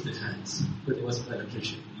could change the fans. But it was an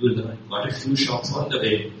electrician. You learn. Got a few shocks on the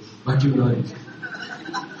way, but you learned.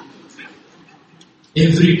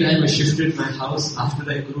 Every time I shifted my house, after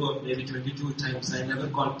I grew up maybe 22 times, I never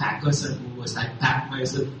called packers and movers. I packed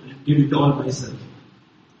myself, did it all myself.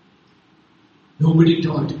 Nobody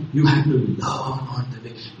taught. You have to learn on the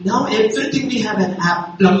way. Now everything we have an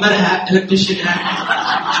app, plumber app, electrician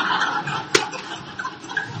app.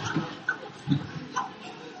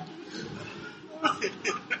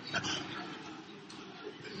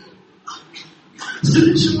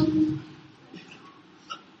 Spiritual.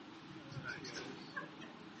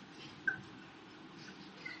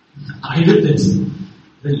 Idleness,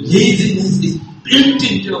 the laziness is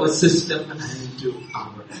built into our system and into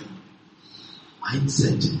our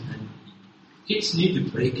mindset. And kids need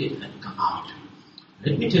to break it and come out.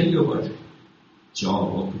 Let me tell you about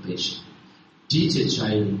job occupation. Teach a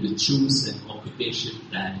child to choose an occupation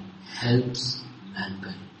that helps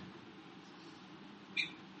mankind.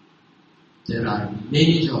 There are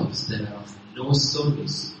many jobs that are of no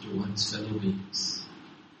service to one's fellow beings.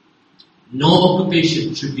 No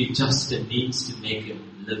occupation should be just a means to make a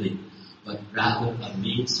living, but rather a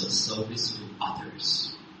means of service to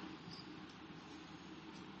others.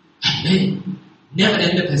 And men never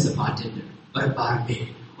end up as a bartender, or a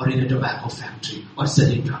barmaid, or in a tobacco factory, or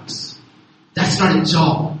selling drugs. That's not a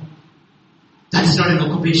job. That's not an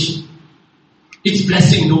occupation. It's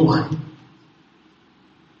blessing no one.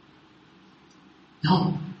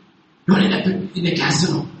 No. Don't end up in a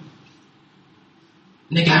casino.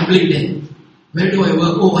 In a gambling den. Where do I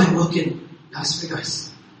work? Oh, I work in Las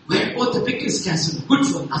Vegas. Where? Oh, the biggest casino. Good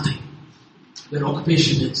for nothing. Where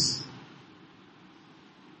occupation is.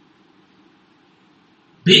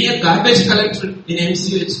 Being a garbage collector in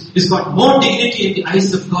MCH has got more dignity in the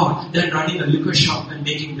eyes of God than running a liquor shop and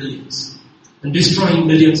making millions. And destroying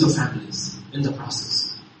millions of families in the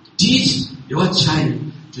process. Teach your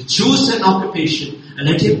child to choose an occupation and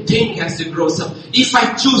let him think as he grows up. If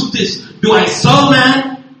I choose this, do I serve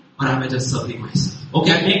man or am I just serving myself?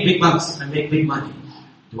 Okay, I make big bucks, I make big money.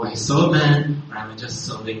 Do I serve man or am I just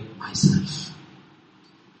serving myself?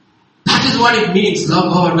 That is what it means.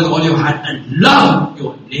 Love God with all your heart and love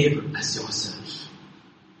your neighbor as yourself.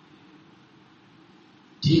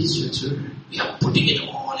 Teach your children. We are putting it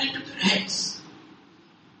all into their heads.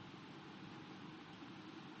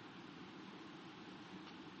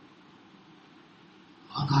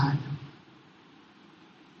 Work hard.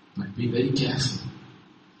 But be very careful.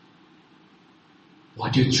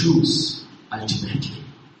 What you choose ultimately.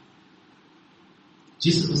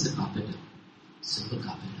 Jesus was a carpenter. Simple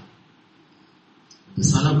carpenter. The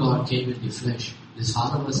Son of God came in the flesh. His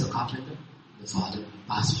father was a carpenter. The father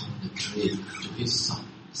passed on the trade to his son,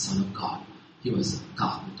 the Son of God. He was a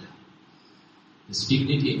carpenter. There's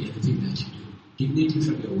dignity in everything that you do. Dignity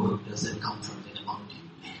from your work doesn't come from the amount you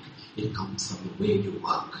make. It comes from the way you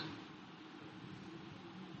work.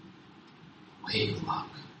 way you walk.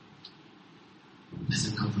 It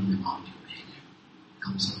doesn't come from the amount you make. It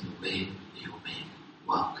comes from the way you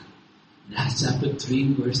walk. In Acts chapter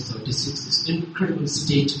 3 verse 36, this incredible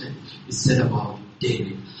statement is said about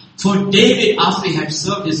David. For David, after he had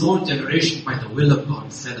served his own generation by the will of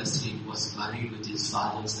God, fell asleep, was buried with his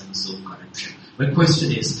fathers and so corruption. My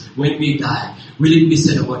question is, when we die, will it be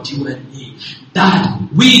said about you and me that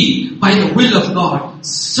we, by the will of God,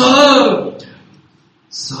 served,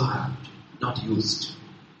 not used,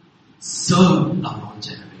 served our own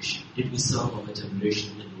generation? Did we serve our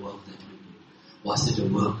generation in the work that we did? Was it a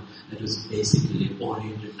work that was basically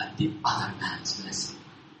oriented at the other man's blessing?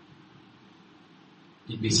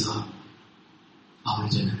 Did we serve our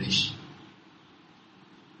generation?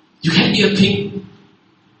 You can be a king,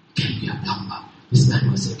 you can be a plumber. This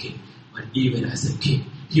man was a king, but even as a king,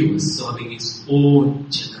 he was serving his own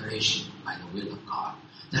generation by the will of God.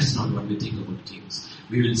 That's not what we think about kings.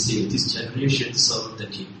 We will say this generation served the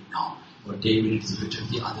king. No, for David it is written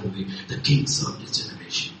the other way. The king served his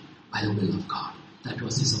generation by the will of God. That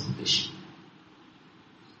was his own mission.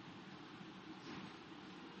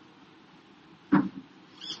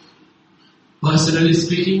 Personally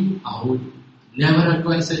speaking, I would never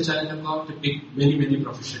advise a child of God to pick many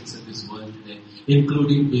professions in this world today,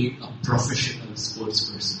 including being a professional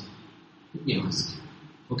sports person. Let me ask you.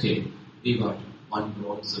 Okay, we got 1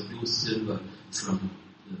 bronze or 2 silver from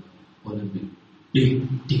the Olympic.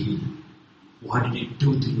 Big deal. What did it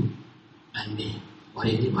do to you and me or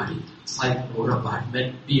anybody? 5 crore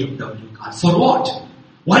apartment, BMW car. For what?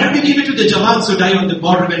 Why don't we give it to the Jawans who die on the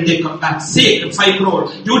border when they come back? Say, 5 crore.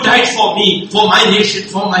 You died for me, for my nation,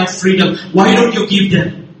 for my freedom. Why don't you give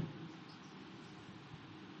them?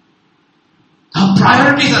 Our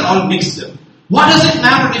priorities are all mixed up. What does it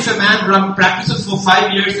matter if a man practices for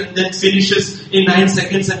 5 years and then finishes in 9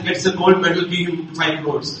 seconds and gets a gold medal, give him 5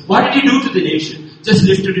 crores? What did he do to the nation? Just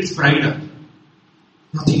lifted its pride up.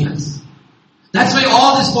 Nothing else. That's why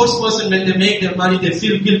all the sports person, when they make their money, they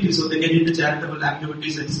feel guilty, so they get into charitable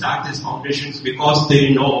activities and start these foundations because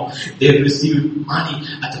they know they receive money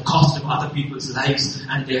at the cost of other people's lives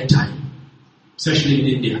and their time. Especially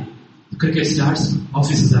in India. The cricket starts,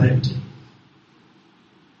 offices are empty.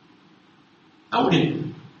 I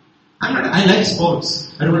wouldn't. I like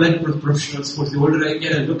sports. I don't like professional sports. The older I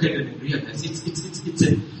get, I look at it and realize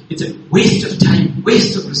it's a waste of time,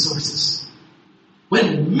 waste of resources.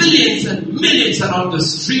 When millions and millions are on the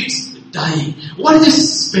streets dying, what is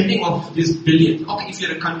this spending of this billion? Okay, if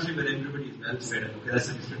you're a country where everybody is well fed, okay, that's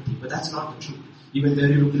a different thing. But that's not the truth. Even there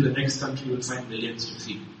you look to the next country, you will find millions to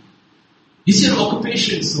feed. Is your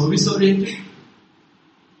occupation service oriented?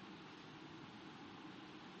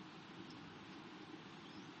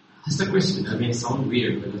 That's the question. I mean, it sounds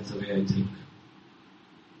weird, but that's the way I think.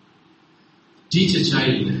 Teach a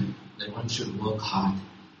child that one should work hard,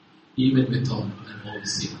 even without an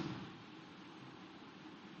overseer.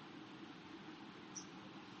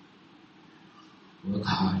 Work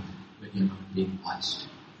hard when you're not being watched.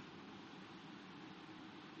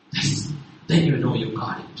 Then you know you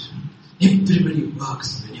got it. Everybody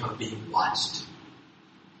works when you're being watched.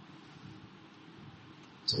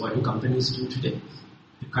 So what do companies do today?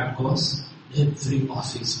 They cut costs. Every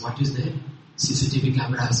office, what is there? CCTV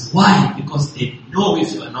cameras. Why? Because they know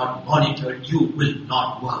if you are not monitored, you will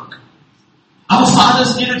not work. Our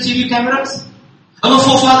fathers needed TV cameras. Our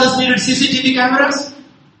forefathers needed CCTV cameras.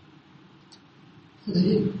 They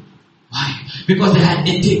didn't. Why? Because they had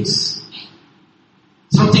ethics.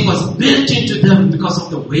 Something was built into them because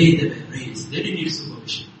of the way they were raised. They didn't need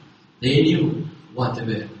supervision. They knew what they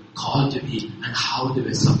were called to be and how they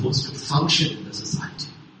were supposed to function in the society.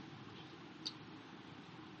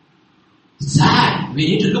 It's sad. We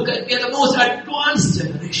need to look at, we are the most advanced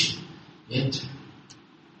generation. Yet,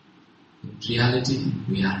 in reality,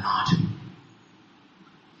 we are not.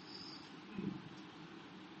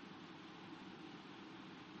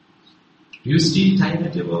 Do you steal time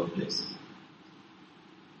at your workplace?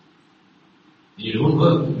 When you don't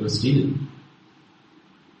work, you are stealing.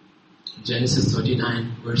 Genesis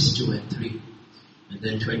 39, verse 2 and 3. And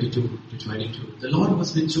then 22 to 22. The Lord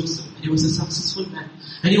was with Joseph, and he was a successful man.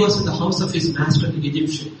 And he was in the house of his master, the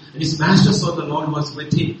Egyptian. And his master saw the Lord was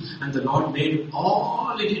with him, and the Lord made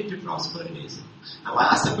all he did to prosper in his life. Now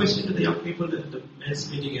I asked the question to the young people at the men's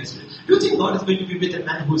meeting yesterday. Do you think God is going to be with a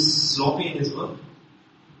man who's sloppy in his work?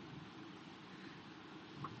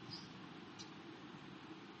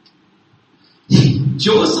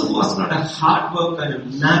 Joseph was not a hard worker, a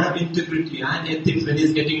man of integrity and ethics when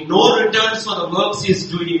he's getting no returns for the works he's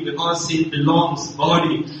doing because he belongs,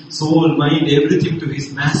 body, soul, mind, everything to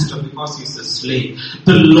his master because he's a slave.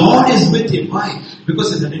 The Lord is with him. Why?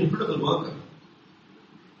 Because he's an incredible worker.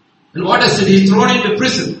 And what does it? He's thrown into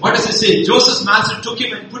prison. What does it say? Joseph's master took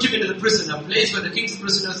him and put him into the prison, a place where the king's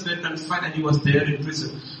prisoners were confined, and he was there in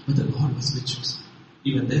prison. But the Lord was with Joseph.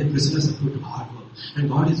 Even there, prisoners are put to hard work. And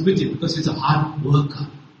God is with him because he's a hard worker.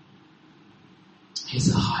 He's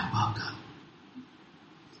a hard worker.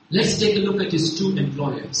 Let's take a look at his two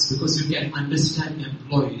employers, because you can understand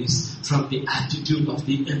employees from the attitude of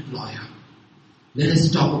the employer. Let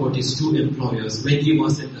us talk about his two employers when he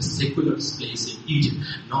was in a secular place in Egypt,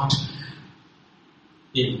 not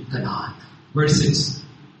in Canaan. Verse 6.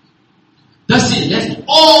 Thus he left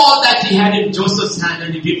all that he had in Joseph's hand,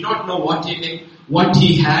 and he did not know what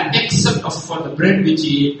he had except for the bread which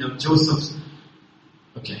he ate. Now Joseph's.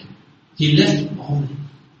 Okay. He left all.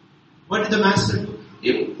 What did the master do?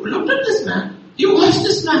 He looked at this man. He watched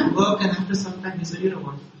this man work, and after some time he said, you know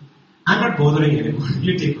what? I'm not bothering anymore.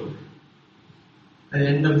 You take over. At the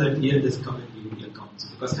end of that year, this coming year comes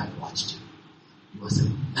because I have watched you. You was a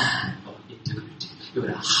man of integrity. You were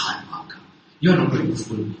a hard worker. You are not going to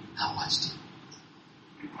fool me. I watched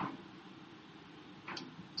you.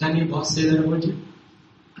 Can your boss say that about you?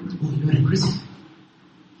 Oh, you are a Christian.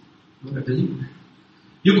 You are a believer.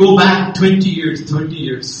 You go back 20 years, 30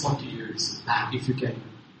 years, 40 years back, if you can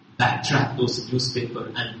backtrack those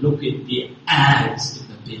newspapers and look at the ads in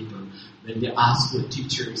the paper. When they ask for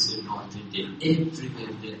teachers in North India,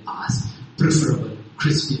 everywhere they ask preferable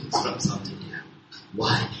Christians from South India.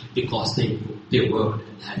 Why? Because they worked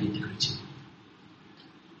and had integrity.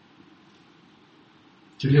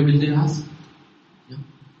 Today will they ask? No.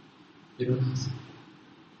 They don't ask.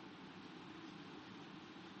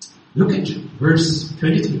 Look at verse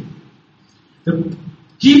 23. The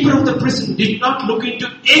keeper of the prison did not look into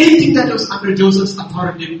anything that was under Joseph's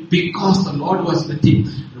authority because the Lord was with him.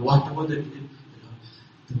 And what about the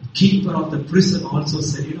keeper of the prison also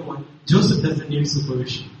said, you know what? Joseph doesn't need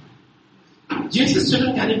supervision. Jesus,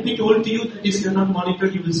 children, can it be told to you that if you are not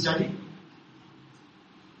monitored, you will study?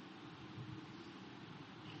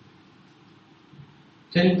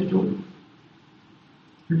 Can it be told?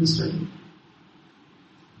 You will study.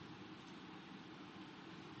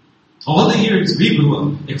 All the years we grew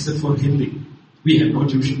up, except for Hindi, we have no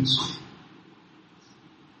tuitions.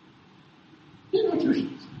 We have no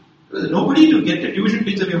tuitions. There's nobody to get a tuition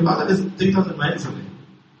teacher. Your father is 3,000 miles away.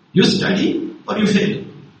 You study or you fail.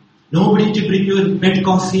 Nobody to bring you bed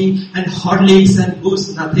coffee and Horlicks and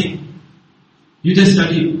booze, nothing. You just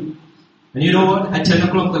study. And you know what? At 10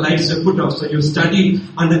 o'clock the lights are put off, so you study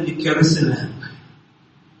under the kerosene lamp.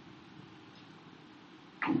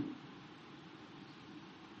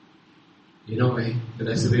 You know why?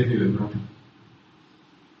 That's the way we were brought up.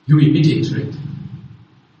 You imitate, right?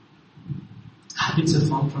 Habits are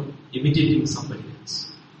formed from imitating somebody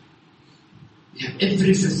else. We have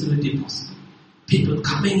every facility possible. People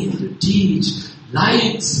coming in to teach,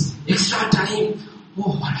 lights, extra time.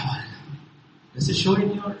 Oh, what all? Does it show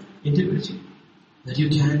in your integrity that you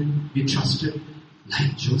can be trusted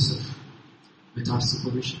like Joseph without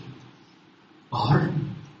supervision? Or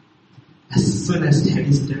as soon as dad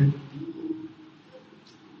is dead,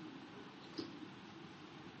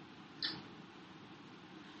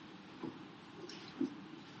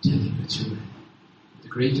 telling the children, the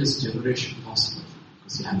greatest generation possible,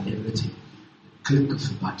 because you have everything, click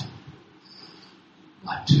of a button.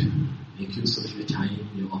 But make use of your time,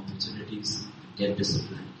 your opportunities, get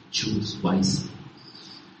disciplined, choose wisely.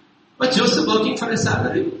 Was Joseph working for a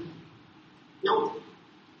salary? No.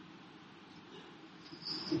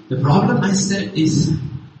 The problem I said is,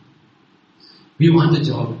 we want a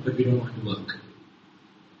job, but we don't want to work.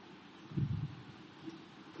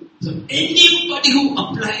 So anybody who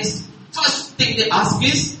applies, first thing they ask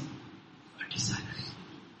is, what is salary?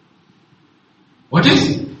 What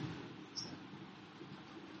is?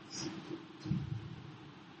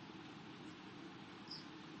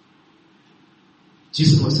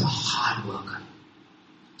 Jesus was a hard worker.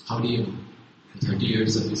 How do you know? In 30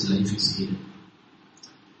 years of his life he's hidden.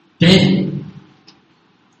 Then,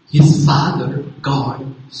 his father,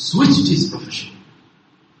 God, switched his profession.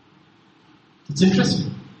 It's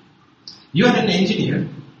interesting. You are an engineer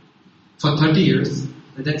for 30 years,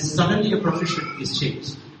 and then suddenly your profession is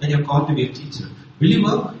changed, and you're called to be a teacher. Will you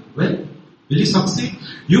work well? Will you succeed?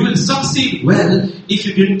 You will succeed well if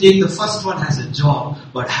you didn't take the first one as a job,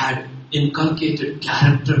 but had inculcated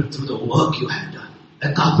character through the work you have done.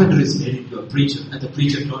 A carpenter is made into a preacher, and the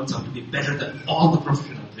preacher turns out to be better than all the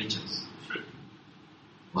professional preachers.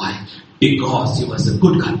 Why? Because he was a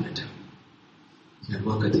good carpenter. He had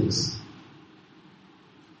work ethics.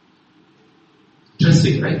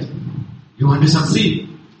 Interesting, right? You want to succeed.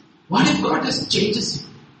 What if God just changes you?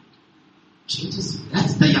 changes me.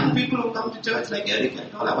 That's the young people who come to church like Eric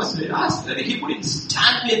and all. I was asked Eric, he couldn't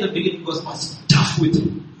stand me in the beginning because I was tough with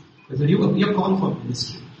him. I said, you're called for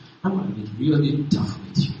ministry. I'm going to be really tough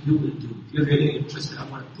with you. You will do. If you're really interested, I'm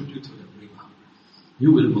going to put you through the ringer.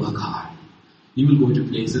 You will work hard. You will go to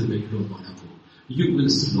places where you don't want to go. You will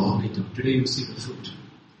slog it up. Today you see the fruit.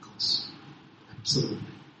 Because absolutely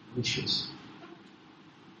no issues.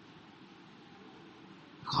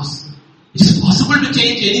 Because it's possible to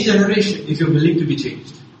change any generation if you're willing to be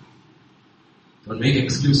changed. Don't make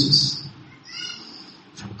excuses.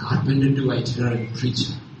 From carpenter to itinerant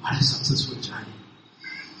preacher, what a successful journey.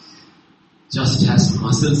 Just as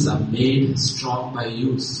muscles are made strong by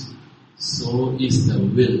use, so is the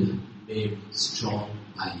will made strong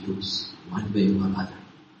by use, one way or another.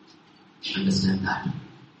 Understand that.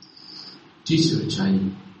 Teach your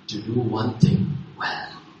child to do one thing well.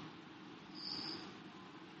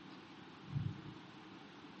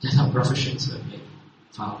 That's how professions were made.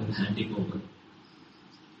 Father handing over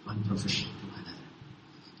one profession to another.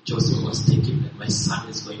 Joseph was thinking that my son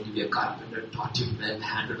is going to be a carpenter, taught him well,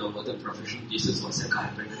 handed over the profession. Jesus was a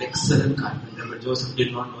carpenter, excellent carpenter, but Joseph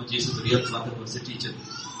did not know Jesus' real father was a teacher.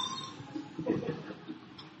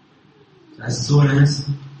 As soon as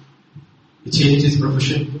he changed his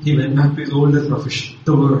profession, he went back to his older profession,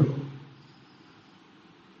 the word.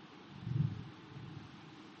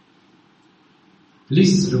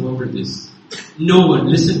 Please remember this. No one,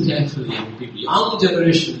 listen carefully, young people, young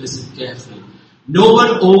generation, listen carefully. No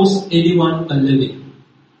one owes anyone a living.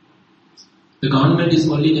 The government is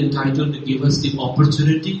only entitled to give us the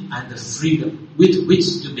opportunity and the freedom with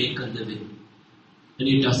which to make a living. And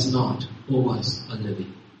it does not owe us a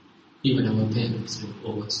living. Even our parents don't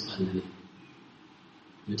owe us a living.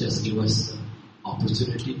 You just give us the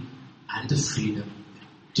opportunity and the freedom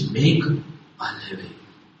to make a living.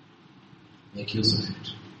 Make use of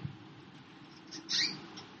it.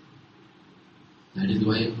 That is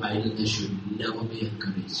why idleness should never be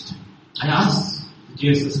encouraged. I asked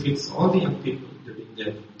Jesus kids, all the young people during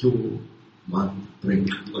their 2-month break,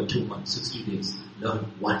 or 2 months, 60 days,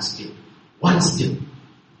 learn one skill. One skill.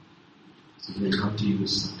 So it will come to you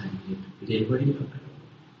sometime later. Did anybody know that?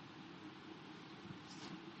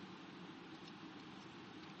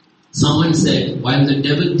 Someone said, while the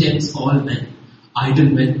devil tempts all men, idle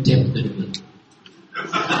men tempt the devil.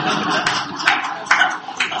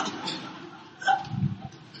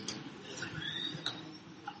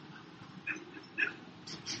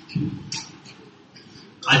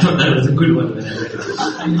 I thought that was a good one when I read it.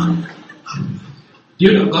 Do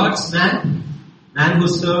you know God's man who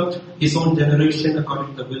served his own generation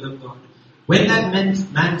according to the will of God? When that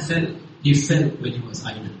man fell, he fell when he was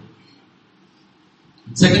idle.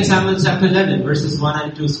 In 2 Samuel chapter 11 verses 1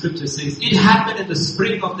 and 2 scripture says, it happened in the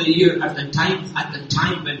spring of the year at the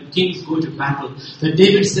time when kings go to battle, that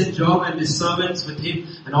David sent Joab and his servants with him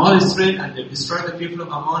and all Israel, and they destroyed the people of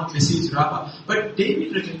Ammon, besieged Rabbah. But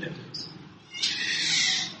David rejected it.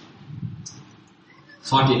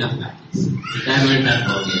 40 enough battles. You never retire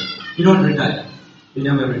again. You don't retire. You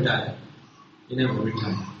never retire. You never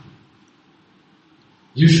retire.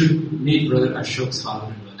 You should meet Brother Ashok's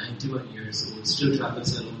father-in-law, 91 years old, still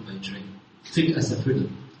travels alone by train, fit as a fiddle.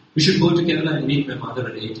 We should go to Kerala and meet my mother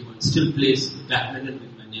at 81, still plays badminton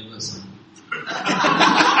with my neighbor's son.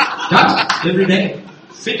 That every day,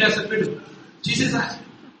 fit as a fiddle. She says,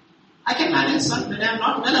 I can manage, son. When I am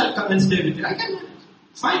not well, I'll come and stay with you. I can manage.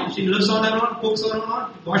 Fine. She lives on her own, cooks on her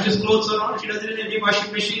own, washes clothes on her own. She doesn't need any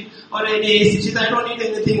washing machine or any AC. She says, I don't need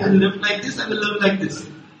anything. I will live like this. I will live like this.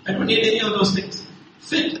 I don't need any of those things.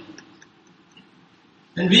 Fit.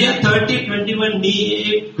 And we are 30, 21,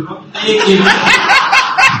 knee, leg,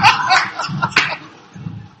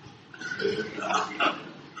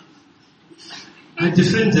 a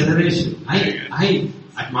different generation. I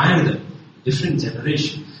admire them. Different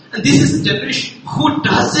generation. And this is a generation who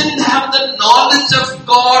doesn't have the knowledge of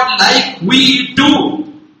God like we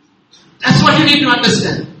do. That's what you need to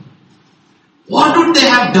understand. What would they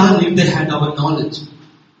have done if they had our knowledge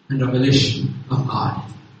and revelation of God?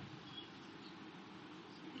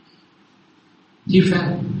 He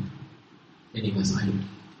fell when he was idle.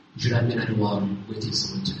 He should have been at war with his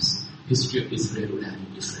soldiers. History of Israel would have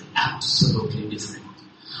been different. Absolutely different.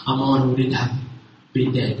 Ammon wouldn't have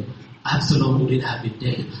been dead. Absalom wouldn't have been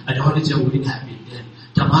dead. Adonijah wouldn't have been dead.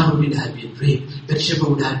 Tamar wouldn't have been raped. Bathsheba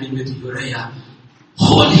would have been with Uriah.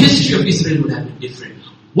 Whole history of Israel would have been different.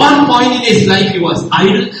 One point in his life he was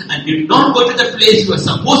idle and did not go to the place he was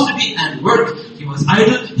supposed to be and work. He was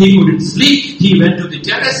idle. He couldn't sleep. He went to the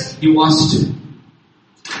terrace. He watched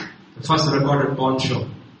the first recorded porn show.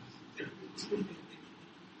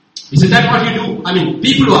 Isn't that what you do? I mean,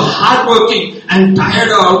 people who are hardworking and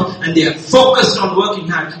tired out and they are focused on working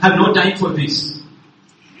hard have no time for this.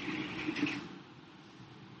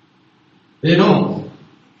 They know.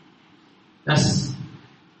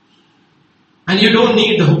 And you don't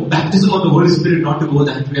need the baptism of the Holy Spirit not to go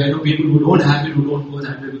that way. I know people who don't have it, who don't go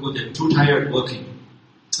that way because they're too tired working.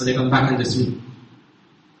 So they come back and they sleep.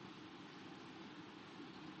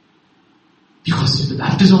 Because if the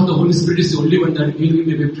baptism of the Holy Spirit is the only one that will give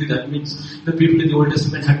the victory, that means the people in the Old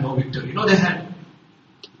Testament had no victory. No, they had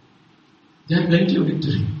plenty of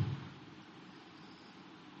victory.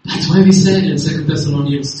 That's why we said in 2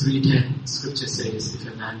 Thessalonians 3:10, Scripture says, if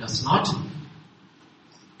a man does not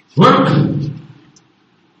work,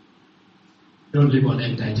 don't live on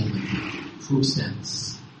entitlement, food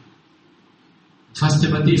stamps. 1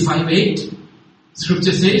 Timothy 5:8,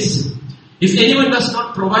 Scripture says, if anyone does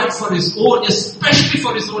not provide for his own, especially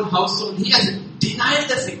for his own household, he has denied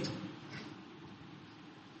the faith.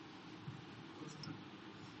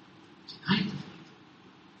 Denied the faith.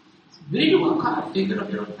 You need to work hard, take care of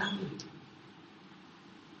your own family.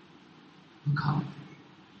 Work hard.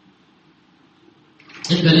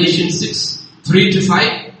 In Galatians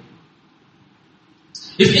 6:3-5,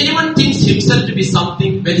 if anyone thinks himself to be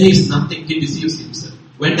something when he is nothing, he deceives himself.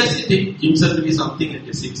 When does he think himself to be something and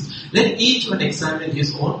deceives? Let each one examine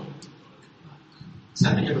his own.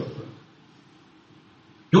 Examine your own work.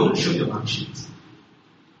 Don't show your worksheets.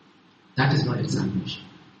 That is not examination.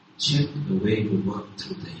 Check the way you work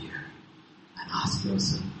through the year and ask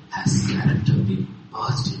yourself, has character been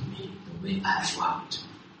birthed in me the way I have worked?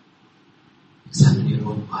 Examine your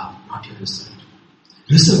own work, not your result.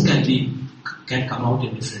 Result can come out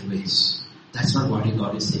in different ways. That's not what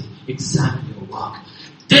God is saying. Examine your work.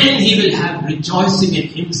 Then he will have rejoicing in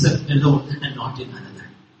himself alone and not in another.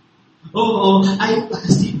 I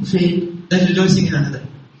passed in faith. Then rejoicing in another.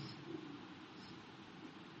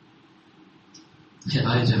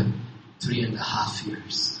 Elijah, 3.5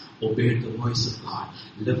 years, obeyed the voice of God,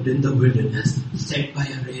 lived in the wilderness, fed by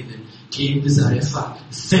a raven, came to Zarephath,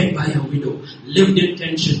 fed by a widow, lived in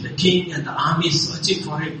tension, the king and the army searching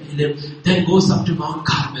for him, then goes up to Mount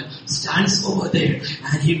Carmel, stands over there,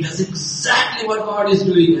 and he does exactly what God is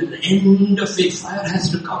doing, and the end of it, fire has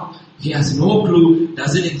to come. He has no clue,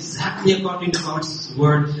 does it exactly according to God's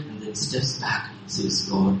word, and then steps back and says,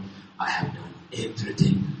 Lord, I have done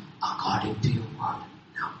everything according to your word.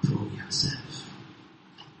 Now prove yourself.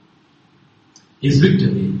 His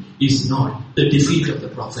victory is not the defeat of the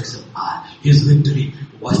prophets of Baal. His victory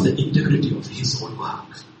was the integrity of his own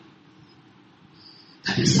work.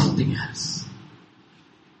 That is something else.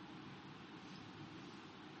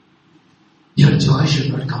 Your joy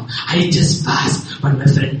should not come. I just passed, but my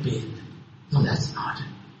friend failed. No, that's not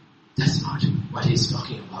what he's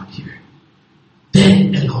talking about here.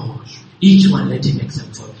 Then alone, each one let him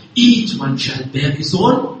exempt for. Each one shall bear his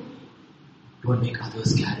own. Don't make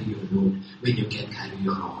others carry your load when you can carry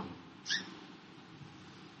your own.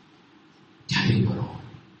 Carry your own.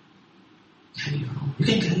 Carry your own. You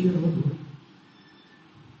can carry your own load.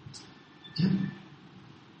 Okay?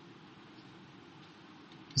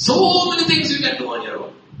 So many things you can do on your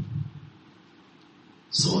own.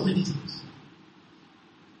 So many things.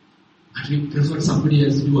 But we prefer somebody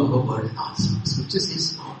else to do our burden also. Scripture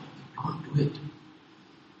says, no, don't do it.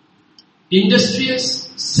 Industrious,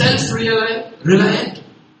 self-reliant,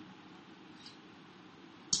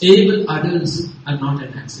 able adults are not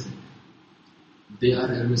an accident. They are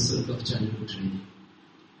a result of childhood training.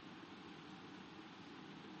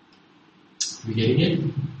 We getting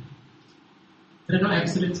it? There are no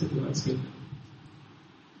accidents in God's kingdom.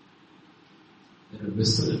 They are a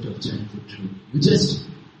result of childhood training. You just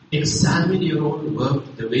examine your own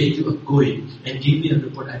work, the way you are going, and give me a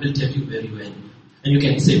report. I will tell you where you end. And you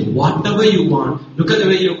can say whatever you want. Look at the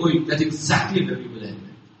way you're going. That's exactly where you will end.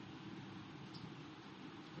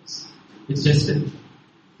 It's destined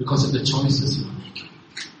because of the choices you are making.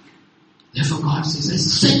 Therefore God says, I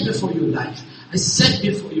set before you life. I set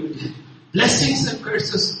before you death. Blessings and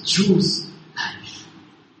curses, choose life.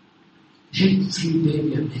 Every day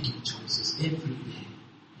we are making choices. Every day we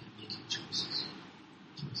are making choices.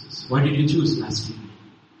 What did you choose last week?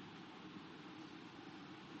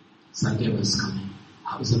 Sunday was coming.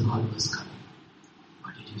 House of God was coming.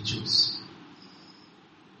 What did you choose?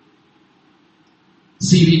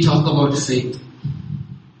 See, we talk about faith.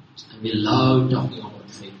 And we love talking about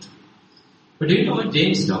faith. But do you know what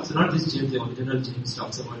James talks? Not this James, the original James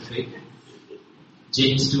talks about faith.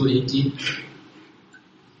 James 2:18.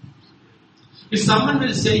 If someone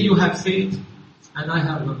will say you have faith and I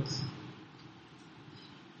have works,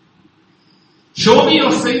 Show me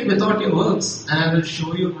your faith without your works, and I will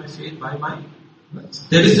show you my faith by my works.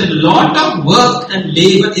 There is a lot of work and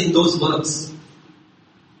labor in those works.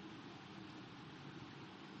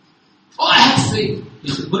 Oh, I have faith.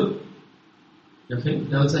 Is it good? You have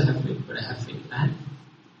faith? I also have faith, but I have faith and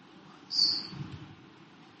works.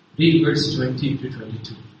 Read verse 20 to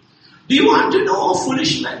 22. Do you want to know, O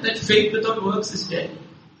foolish man, that faith without works is dead?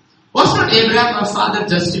 Was not Abraham our father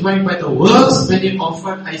justified by the works when he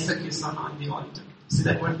offered Isaac his son on the altar? See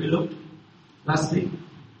that what we looked last week?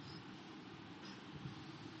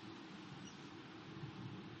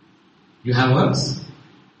 You have works?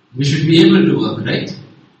 We should be able to work, right?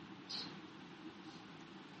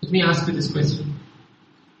 Let me ask you this question.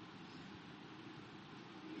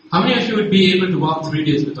 How many of you would be able to walk 3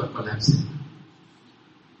 days without collapsing?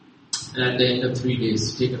 And at the end of 3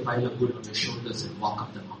 days, take a pile of wood on your shoulders and walk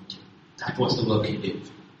up the mountain. That was the work he did.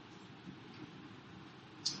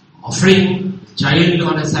 Offering a child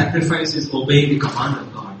on a sacrifice is obeying the command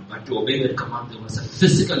of God. But to obey that command, there was a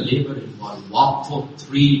physical labor involved. Walk for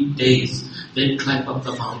 3 days, then climb up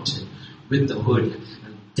the mountain with the wood,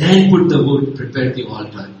 and then put the wood, prepare the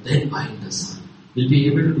altar, then bind the son. Will be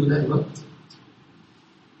able to do that work?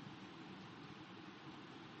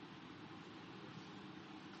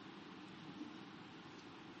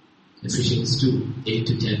 Ephesians 2, 8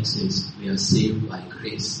 to 10 says, we are saved by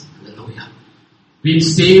grace. Hallelujah. Being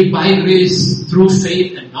saved by grace through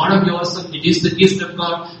faith and not of yourself. It is the gift of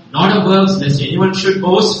God, not of works, lest anyone should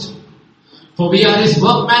boast. For we are His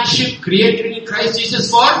workmanship, created in Christ Jesus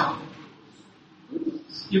for.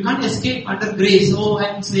 You can't escape under grace. Oh,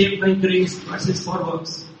 I am saved by grace. God says for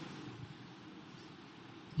works.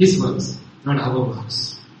 His works, not our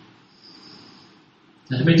works.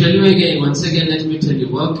 Let me tell you again, once again let me tell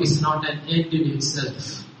you, work is not an end in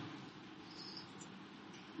itself.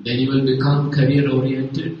 Then you will become career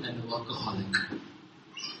oriented and a workaholic.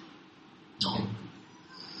 No.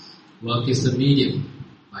 Work is the medium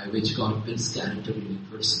by which God builds character in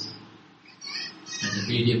a person. And the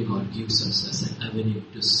medium God gives us as an avenue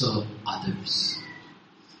to serve others.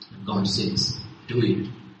 And God says, do it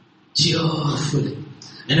cheerfully.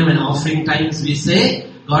 And when offering times we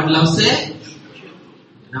say, God loves it.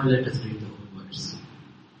 Now let us read the whole verse.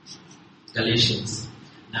 Galatians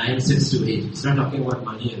 9, 6 to 8. It's not talking about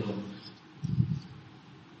money alone.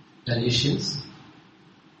 Galatians.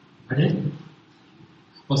 Pardon?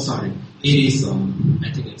 Oh, sorry. It is, I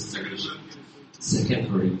think it's Galatians. 2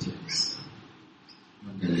 Corinthians.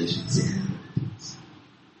 Not Galatians, 2 Corinthians.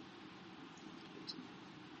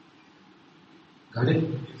 Got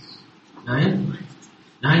it?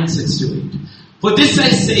 9, 6 to 8. For this I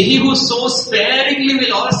say, he who sows sparingly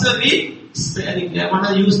will also reap sparingly. I want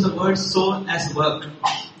to use the word sow as work.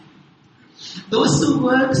 Those who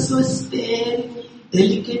work so sparingly,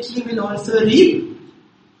 delicately will also reap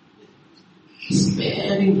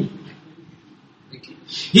sparingly. Okay.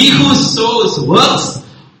 He who sows works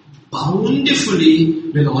bountifully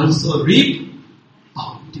will also reap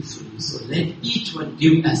bountifully. So let each one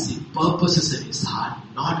give as he purposes in his heart,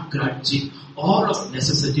 not grudging or of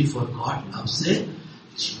necessity, for God loves it.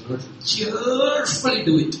 Cheerfully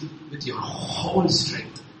do it with your whole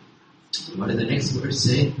strength. What does the next verse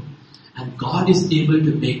say? And God is able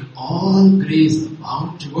to make all grace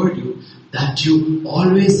abound toward you, that you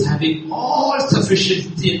always having all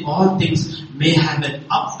sufficiency in all things may have an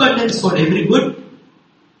abundance for every good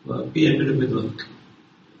work. Be ended with work.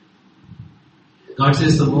 God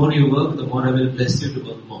says the more you work, the more I will bless you to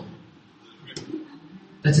work more.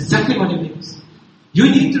 That's exactly what it means. You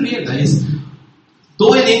need to realize,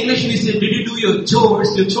 though in English we say, did you do your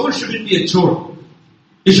chores shouldn't be a chore.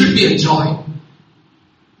 It should be a joy.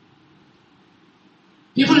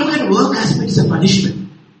 People look at work as if it's a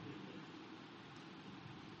punishment.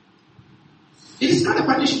 It is not a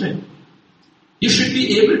punishment. You should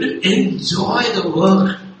be able to enjoy the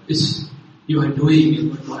work which you are doing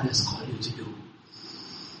and what God has called you to do.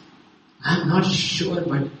 I'm not sure,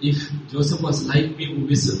 but if Joseph was like me who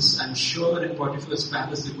whistles, I'm sure in Potiphar's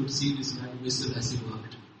palace they could see this man whistle as he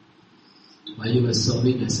worked while he was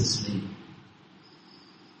serving as a slave.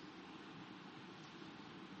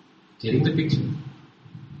 Getting the picture?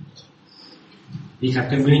 We have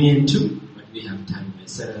communion too, but we have time. I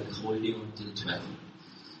said I'll hold you until 12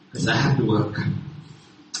 because I have to work.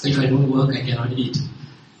 If I don't work, I cannot eat.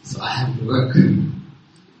 So I have to work.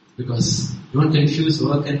 Because don't confuse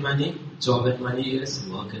work and money. Job and money, yes.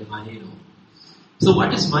 Work and money, no. So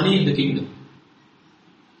what is money in the kingdom?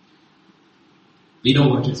 We know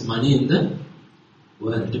what is money in the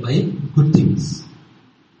world by good things.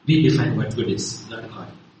 We define what good is, not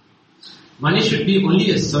God. Money should be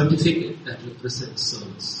only a certificate that represents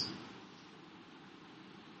service.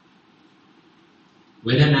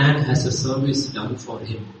 When a man has a service done for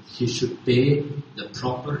him, he should pay the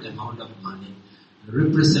proper amount of money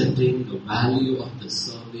representing the value of the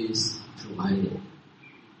service provided.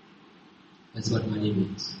 That's what money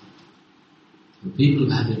means. When people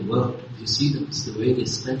who haven't worked, if you see them, it's the way they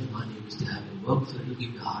spend money which they haven't worked for, it will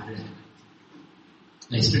give you a heart attack.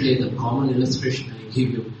 Yesterday, the common illustration I give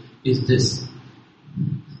you is this.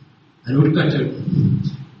 An woodcutter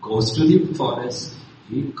goes to the forest,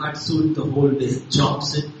 he cuts wood the whole day,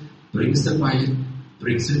 chops it, brings the pile,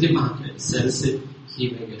 brings it to the market, sells it, he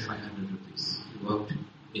may get 500 rupees. He worked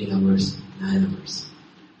 8 hours, 9 hours.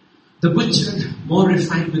 The butcher, more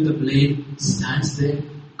refined with the blade, stands there,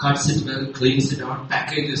 cuts it well, cleans it out,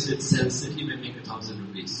 packages it, sells it, he may make 1,000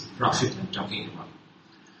 rupees. Profit I'm talking about.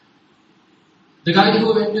 The guy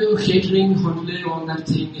who went to catering, hotel, all that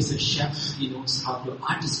thing is a chef. He knows how to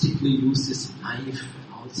artistically use his knife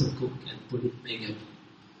and also cook and put it, make it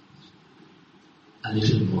a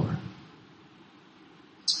little more.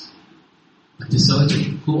 But the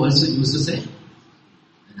surgeon who also uses a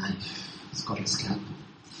knife, it's called a scalpel.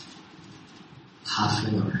 Half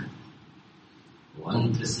an hour.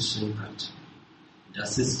 One precision cut.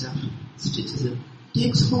 Does his stuff, stitches it,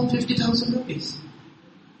 takes home 50,000 rupees.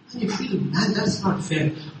 And you feel, man, that's not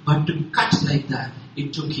fair. But to cut like that,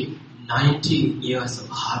 it took him 19 years of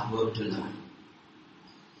hard work to learn.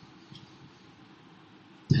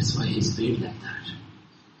 That's why he's paid like that.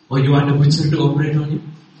 Or you want a butcher to operate on you?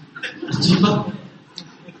 Cheaper.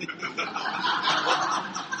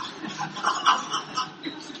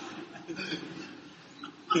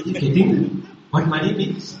 You getting what money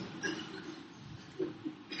means?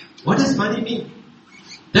 What does money mean?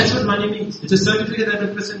 That's what money means. It's a certificate that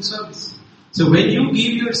represents service. So when you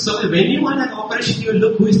give your service, when you want an operation, you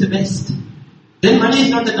look who is the best. Then money is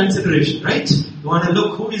not the consideration, right? You want to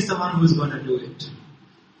look who is the one who's going to do it.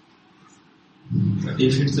 But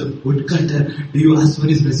if it's a woodcutter, do you ask for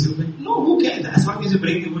his resume? No, who cares? As long as you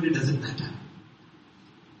bring the wood, it doesn't matter.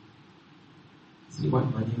 See what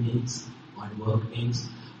money means, what work means,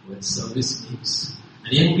 what service means.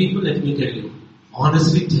 And young people, let me tell you,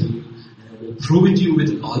 honestly tell you, and I will prove it to you with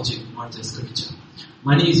logic, not just scripture.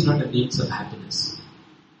 Money is not a means of happiness.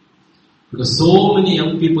 Because so many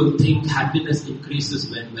young people think happiness increases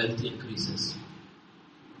when wealth increases.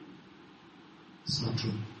 It's not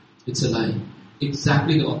true. It's a lie.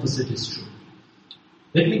 Exactly the opposite is true.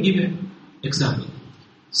 Let me give you an example.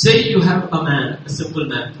 Say you have a man, a simple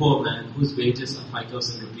man, poor man, whose wages are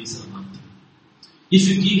 5,000 rupees a month. If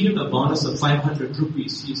you give him a bonus of 500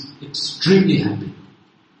 rupees, he is extremely happy.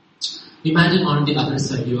 Imagine on the other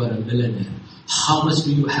side you are a millionaire. How much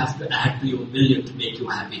do you have to add to your million to make you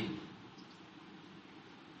happy?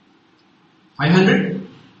 500?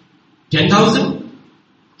 10,000?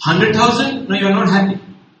 100,000? No, you are not happy.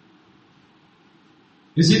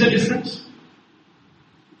 You see the difference?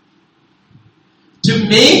 To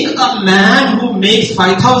make a man who makes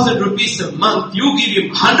 5,000 rupees a month, you give him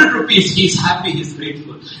 100 rupees, he is happy, he is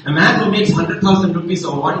grateful. A man who makes 100,000 rupees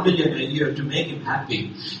or 1 million a year, to make him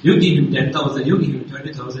happy, you give him 10,000, you give him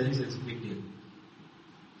 20,000, he says it's a big deal.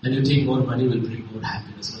 And you think more money will bring more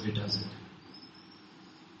happiness. No, it doesn't.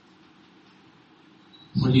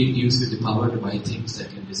 Only it gives you the power to buy things that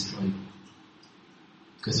can destroy you.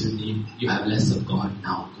 Because you have less of God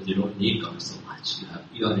now, because you don't need God so much.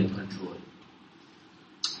 You are in control.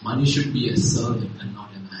 Money should be a servant and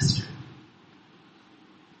not a master.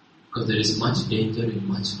 Because there is much danger in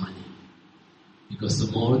much money. Because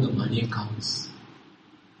the more the money comes,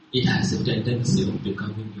 it has a tendency of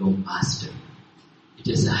becoming your master. It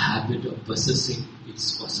is a habit of possessing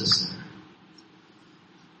its possessor.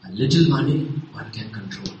 A little money, one can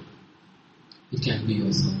control. It can be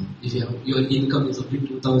your son. If your income is only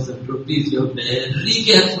 2,000 rupees, you are very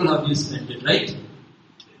careful how you spend it, right?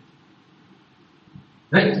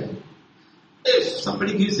 Right? If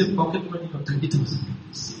somebody gives you pocket money of 30,000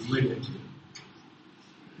 rupees, immediately.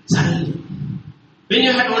 Suddenly, when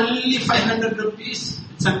you had only 500 rupees,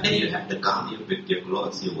 someday you had to come, you picked your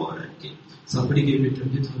clothes, you wore and came. Somebody gave you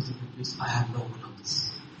 20,000 rupees, I have no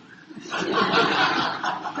clothes.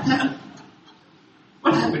 What happened?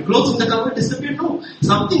 What happened? Clothes in the cupboard disappeared? No.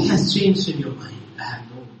 Something has changed in your mind. I have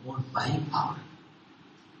no more buying power.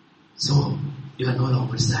 So, you are no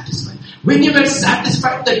longer satisfied. When you were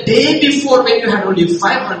satisfied the day before when you had only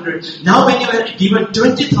 500, now when you were given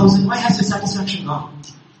 20,000, why has your satisfaction gone?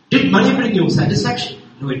 Did money bring you satisfaction?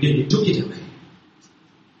 No, it didn't. It took it away.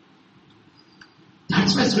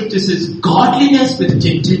 That's why scripture says, godliness with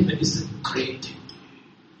contentment is a great thing.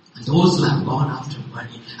 And those who have gone after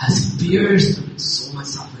money has pierced them with so much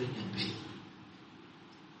suffering and pain.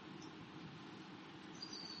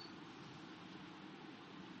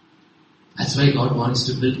 That's why God wants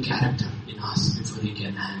to build character in us before He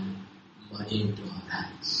can hand money into our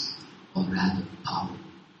hands. Or rather, power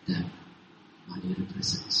that money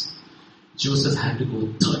represents. Joseph had to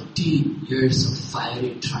go 30 years of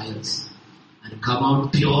fiery trials and come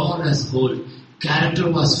out pure as gold.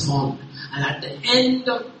 Character was formed. And at the end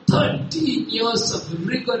of 13 years of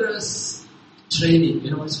rigorous training,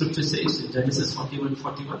 you know what scripture says in Genesis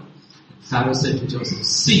 41:41? Pharaoh said to Joseph,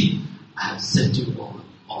 see, I have set you over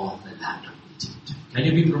all the land of Egypt. Can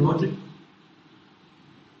you be promoted?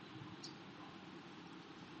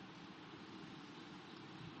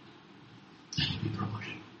 Can you be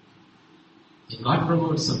promoted? When God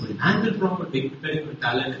promotes somebody, man will promote depending on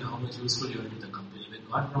talent and how much useful you are to the company. When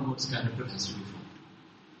God promotes, character has to be formed.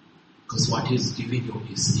 Because what He is giving you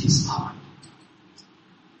is His power.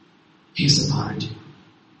 His authority.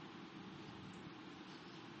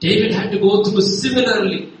 David had to go through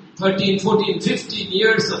similarly 13, 14, 15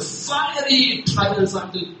 years of fiery trials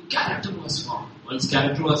until character was formed. Once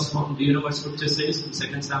character was formed, do you know what scripture says in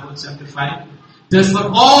 2 Samuel chapter 5?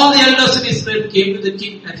 Therefore all the elders of Israel came to the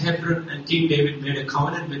king at Hebron, and King David made a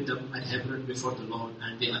covenant with them at Hebron before the Lord,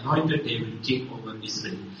 and they anointed David king over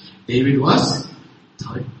Israel. David was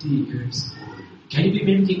 30 years old. Can you be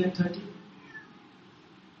made king at 30?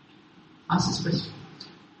 Ask this question.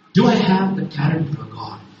 Do I have the character of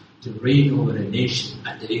God to reign over a nation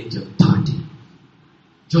at the age of 30?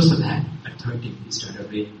 Joseph had at 30, he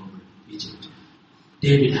started reigning over Egypt.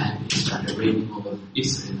 David had, he started reigning over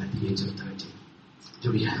Israel at the age of 30.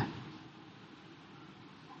 Do we have?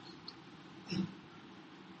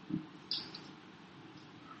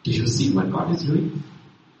 Do you see what God is doing?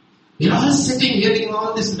 We're all sitting hearing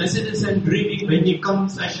all these messages and dreaming, when He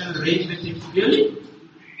comes I shall reign with Him. Really?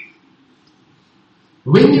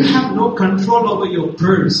 When you have no control over your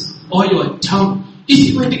purse or your tongue, is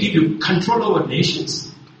He going to give you control over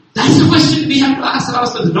nations? That's the question we have to ask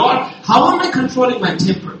ourselves. Lord, how am I controlling my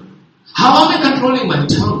temper? How am I controlling my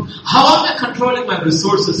tongue? How am I controlling my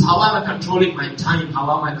resources? How am I controlling my time?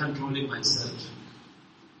 How am I controlling myself?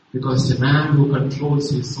 Because the man who controls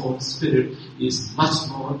his own spirit is much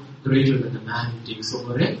more greater than the man who takes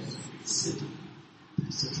over a city.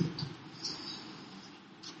 That's the truth.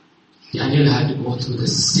 Daniel had to go through the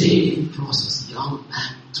same process, young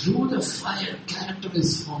man. Through the fire, character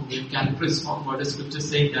is formed. When character is formed, what does scripture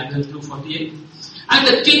say in Daniel 2:48? And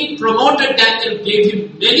the king promoted Daniel, gave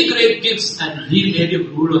him many great gifts, and he made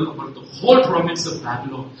him ruler over the whole province of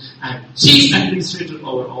Babylon and chief administrator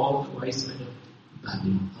over all the wise men of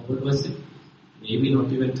Babylon. How old was it? Maybe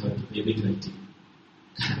not even 30, maybe 20.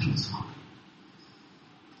 Character was formed.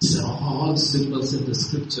 These are all symbols in the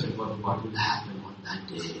scripture about what will happen on that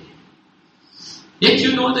day. Yet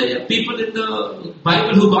you know the people in the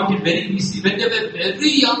Bible who got it very easy. When they were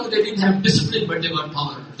very young, they didn't have discipline, but they got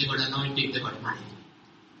power, they got anointing, they got money.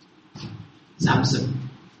 Samson.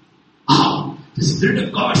 The Spirit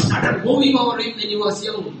of God started moving over him when he was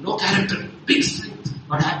young. No character, big strength.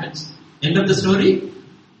 What happens? End of the story?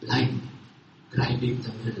 Blind, grinding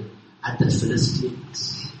the mill at the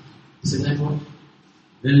Philistines. Isn't that what?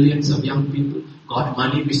 Millions of young people got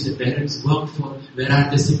money which their parents worked for. Where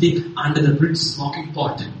are they sitting? Under the rich smoking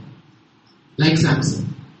pot. Like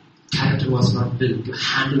Samson. Character was not built to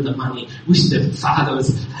handle the money which their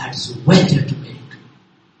fathers had sweated to make.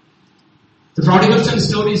 The prodigal son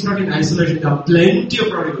story is not in isolation. There are plenty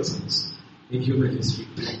of prodigal sons in human history.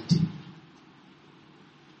 Plenty.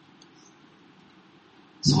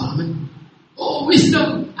 Solomon. Oh,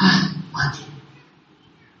 wisdom. Money.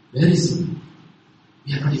 Where is he?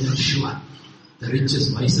 We are not even sure. The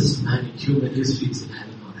richest, wisest man in human history is in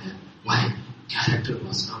heaven or hell. Why? Character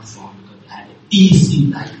was not formed because they had an easy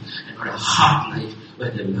life and not a hard life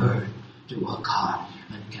where they learned to work hard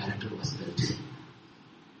and character was built.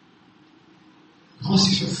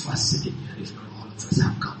 Most of us sitting here, if not all of us,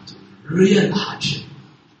 have come through real hardship,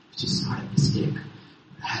 which is not a mistake.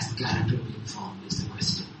 But has character been formed is the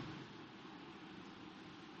question.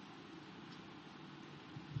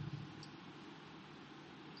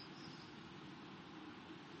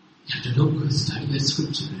 You have to look, study the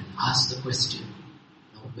scripture and ask the question,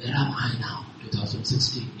 now where am I now?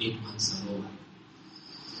 2016, 8 months ago.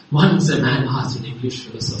 Once a man asked an English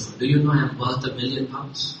philosopher, do you know I am worth £1 million?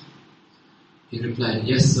 He replied,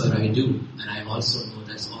 yes sir, I do, and I also know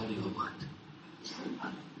that's all you are worth.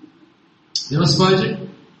 You know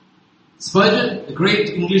Spurgeon? Spurgeon, the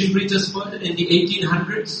great English preacher Spurgeon in the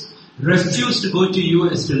 1800s, refused to go to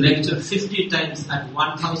US to lecture 50 times at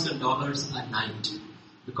 $1,000 a night.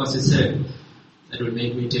 Because he said, that will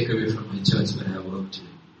make me take away from my church where I work today.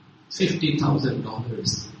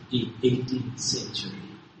 $50,000 in 18th century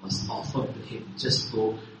was offered to him. Just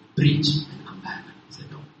go preach and come back. He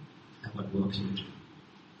said, no, I've got work here to do.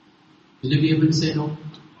 Will you be able to say no?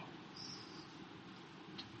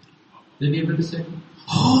 Will you be able to say no?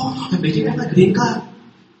 Oh, I'm waiting for my green card.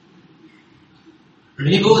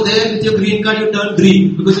 When you go there with your green card, you turn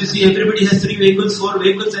green because you see everybody has 3 vehicles, 4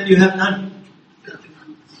 vehicles, and you have none.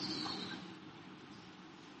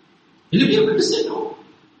 Will you be able to say no?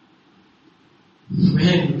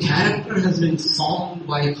 When character has been formed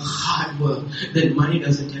by hard work, then money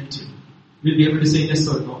doesn't tempt you. We'll be able to say yes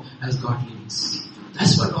or no as God leads.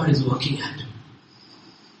 That's what God is working at.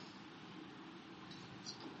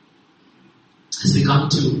 As we come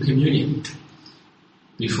to communion,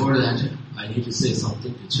 before that, I need to say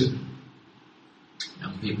something to children,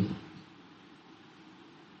 young people.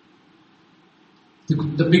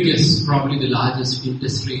 The biggest, probably the largest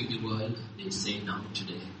industry in the world, they say now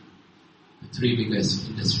today, the 3 biggest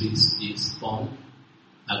industries is porn,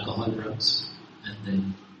 alcohol, drugs, and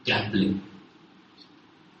then gambling,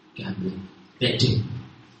 betting,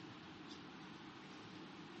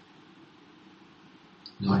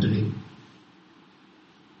 lottery.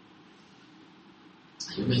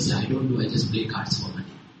 You may say, I don't do, I just play cards for money.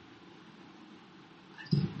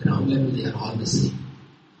 At the ground level, they are all the same.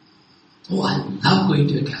 Oh, I love going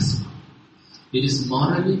to a casino. It is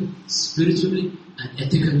morally, spiritually, and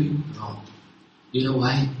ethically wrong. You know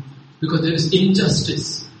why? Because there is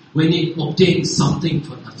injustice when you obtain something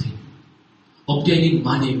for nothing. Obtaining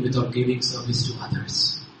money without giving service to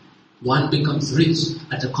others. One becomes rich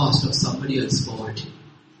at the cost of somebody else's poverty.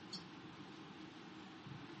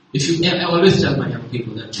 I always tell my young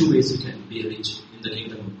people there are 2 ways you can be rich in the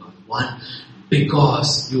kingdom of God. 1,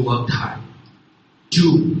 because you worked hard.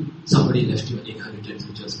 2, somebody left you an inheritance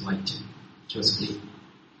which was white, which was clean.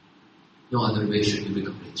 No other way should you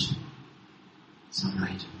become rich. It's not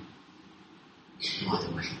right. No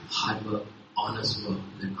other way. Hard work, honest work,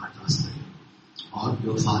 let God prosper you. Or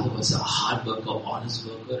your father was a hard worker, honest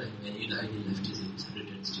worker, and when he died, he left his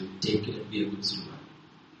inheritance to take it and be a good steward.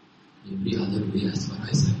 Every other way, as far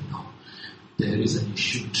as I know, there is an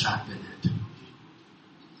issue trap in it.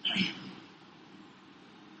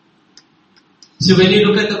 So when you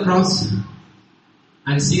look at the cross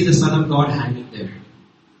and see the Son of God hanging there,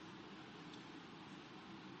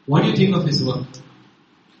 what do you think of His work?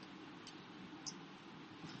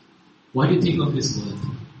 What do you think of His worth?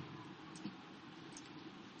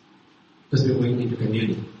 Because we're going into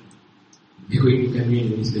communion. We're going to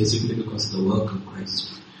communion is basically because of the work of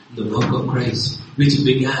Christ. The work of Christ, which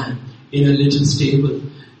began in a little stable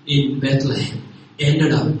in Bethlehem,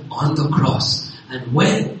 ended up on the cross. And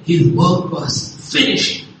when His work was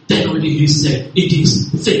finished, then only He said, it is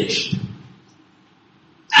finished.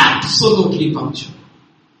 Absolutely punctual.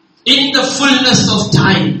 In the fullness of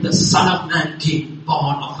time, the Son of Man came,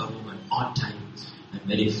 born of a woman, on time. And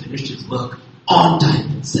when He finished His work, on time,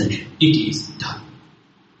 and said, it is done.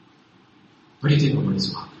 What do you think about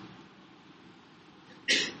His work?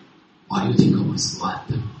 What do you think of His work?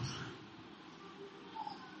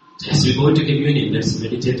 As we go to communion, let's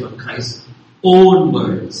meditate on Christ's own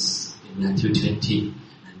words in Matthew 20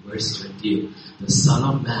 and verse 28. The Son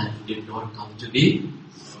of Man did not come to be,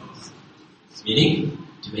 meaning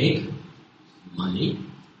to make money,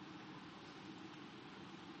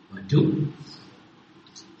 but to,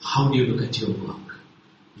 how do you look at your work?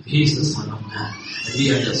 If He is the Son of Man, and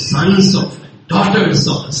we are the sons of and daughters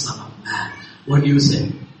of the Son of Man, what do you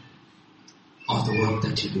say of the work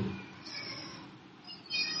that you do?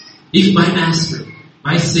 If my Master,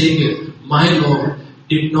 my Savior, my Lord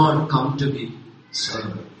did not come to be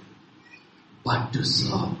served, but to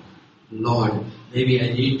serve, Lord, maybe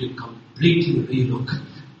I need to completely relook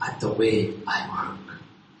at the way I work.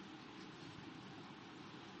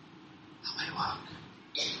 How I work.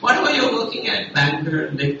 Whatever you're working at, banker,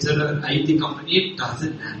 lecturer, IT company, it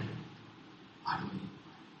doesn't matter. What do you?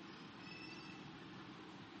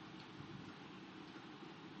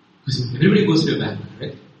 Because everybody goes to a bank,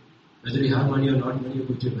 right? Whether you have money or not money, you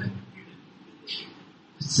go to a bank.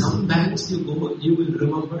 Some banks you go, you will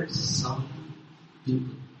remember some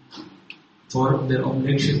people for their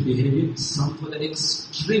obnoxious behavior, some for their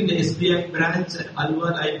extreme SBI branch at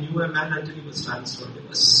Alwar. I knew a man until he was transferred. He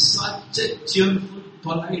was such a cheerful,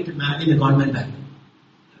 polite man in a government bank.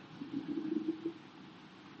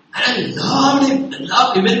 And I loved him. I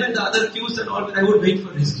loved even when the other queues and all, I would wait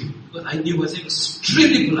for his queue. Because I knew he was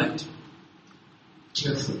extremely polite.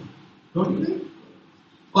 Cheerful. Don't you think?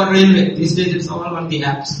 Or railway. These days it's all on the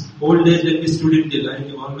apps. Old days when we stood in the line,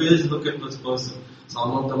 you always look at this person.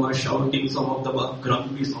 Some of them are shouting, some of them are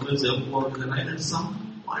grumpy, some of them go out to the line, and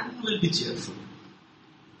someone will be cheerful.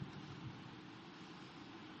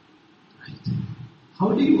 Right?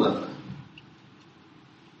 How do you work?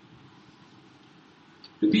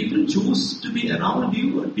 Do people choose to be around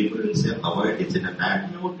you, or people will say, avoid, it's in a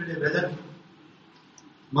bad mood today, weather?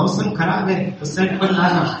 Mausam kharab hai, to set par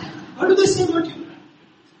lana. What do they say about you?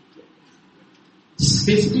 This is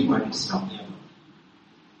basically what it's talking about.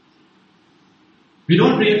 We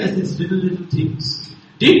don't realize these little things.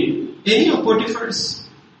 Did any of Potiphar's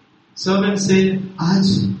servants say,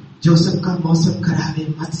 Aaj Joseph ka mausam kharab hai,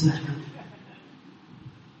 mat jana?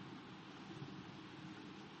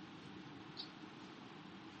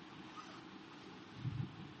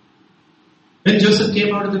 When Joseph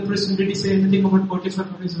came out of the prison, did he say anything about Potiphar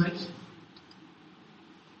or his wife?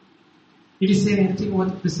 Did he say anything about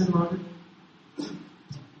the prison warden?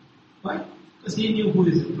 Why? Because he knew who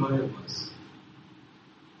his employer was.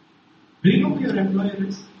 Do you know who your employer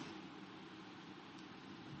is?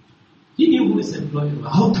 He knew who his employer was.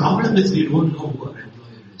 Our problem is we don't know who our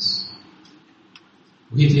employer is.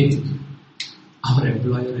 We think our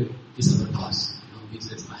employer is our boss. No, he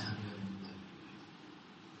says, I am your employer.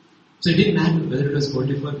 So it didn't matter whether it was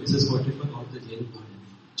Potiphar, Mrs. Potiphar, or the jail warden.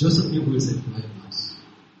 Joseph knew who his employer was.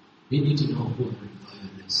 We need to know who our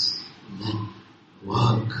employer is. And then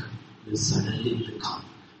work will suddenly become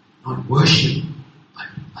not worship, but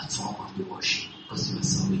a form of devotion. Because you are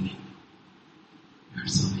serving Him. You are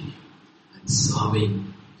serving Him. And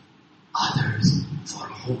serving others for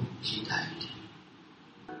whom He died.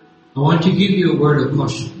 I want to give you a word of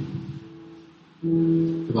caution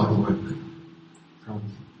about work from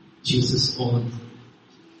Jesus' own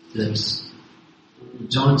lips.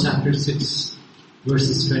 John chapter 6,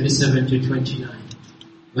 verses 27 to 29.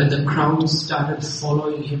 When the crowd started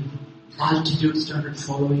following Him, multitudes started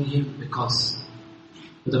following Him because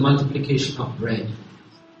of the multiplication of bread.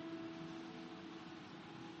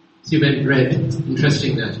 See, when bread,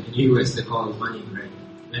 interesting that in US they call money bread.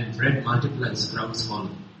 When bread multiplies, crowds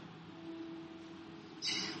follow.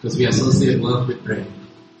 Because we associate work with bread.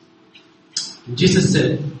 And Jesus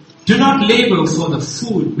said, do not labor for the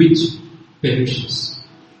food which perishes.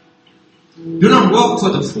 Do not work for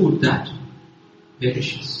the food that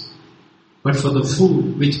perishes, but for the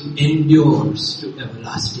food which endures to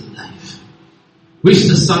everlasting life, which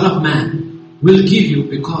the Son of Man will give you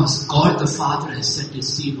because God the Father has set His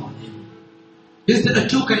seal on Him. Yes, there are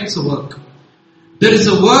two kinds of work. There is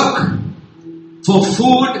a work for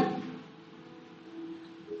food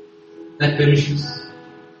that perishes.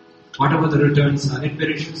 Whatever the returns are, it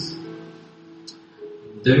perishes.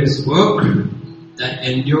 There is work that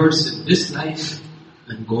endures in this life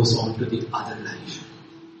and goes on to the other life.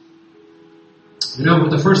 You know,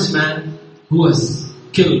 the first man who was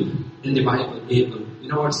killed in the Bible, Abel. You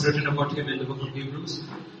know what's written about him in the book of Hebrews?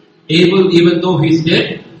 Abel, even though he's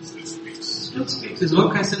dead, still speaks. His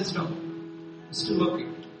work hasn't stopped. He's still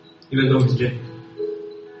working, even though he's dead.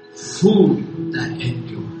 Food that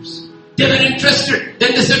endures. They were interested.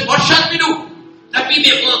 Then they said, what shall we do? That we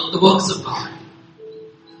may work the works of God.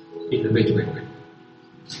 Wait.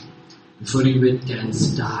 Before you can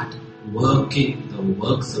start working the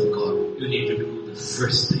works of God, you need to do the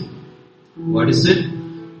first thing. What is it?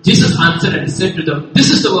 Jesus answered and said to them, this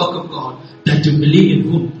is the work of God, that you believe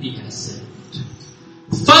in whom He has sent.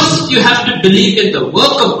 First you have to believe in the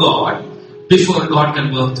work of God before God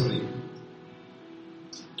can work through you.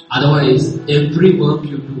 Otherwise, every work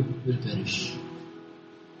you do will perish.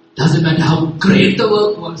 Doesn't matter how great the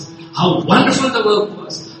work was, how wonderful the work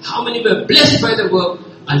was, how many were blessed by the work,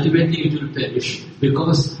 ultimately it will perish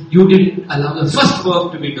because you didn't allow the first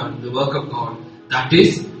work to be done, the work of God, that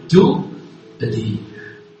is to believe.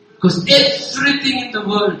 Because everything in the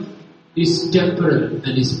world is temporal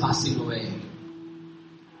and is passing away.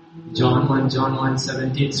 John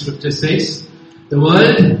 1:17 scripture says, the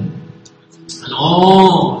world and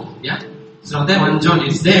all, yeah, it's not there, 1 John,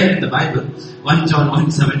 it's there in the Bible, 1 John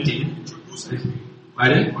 1:17,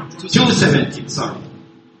 pardon? 2:17, sorry.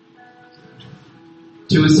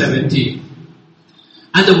 2:17.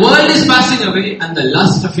 And the world is passing away and the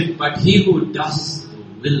lust of it, but he who does the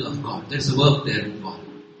will of God. There's a work there involved.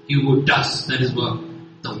 He who does, that is work,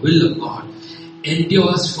 the will of God,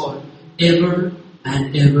 endures for ever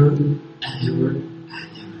and ever and ever and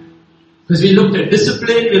ever. Because we looked at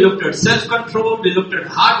discipline, we looked at self-control, we looked at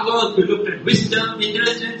hard work, we looked at wisdom,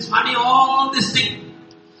 intelligence, money, all this thing.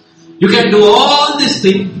 You can do all this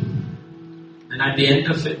thing, and at the end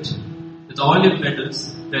of it, with all your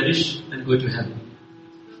medals, perish and go to heaven.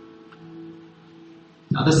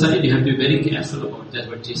 The other side, you have to be very careful about that,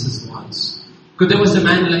 what Jesus wants. Because there was a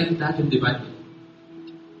man like that in the Bible.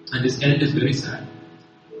 And his end is very sad.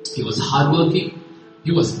 He was hardworking.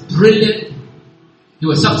 He was brilliant. He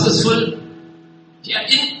was successful. He had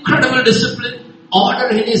incredible discipline. order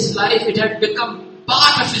in his life. It had become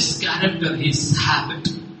part of his character, his habit.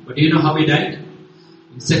 But do you know how he died?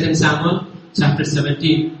 In 2 Samuel chapter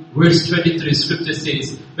 17, verse 23, scripture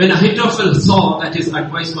says, when Ahithophel saw that his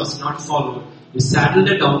advice was not followed, he saddled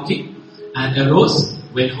a donkey and arose,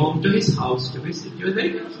 went home to his house to visit. He was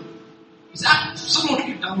very careful. He's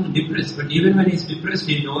absolutely down and depressed. But even when he's depressed,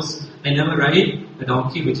 he knows, I never ride a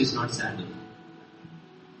donkey which is not saddled.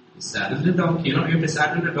 He saddled a donkey. You have to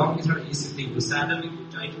saddle a donkey. It's not an easy thing. You saddle, you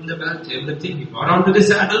tighten the belt, everything. He got onto the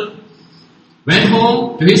saddle, went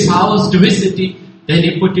home to his house, to his city. Then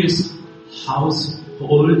he put his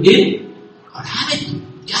household in or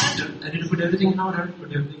habit, character. I need to put everything in order.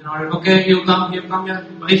 Okay, you come here,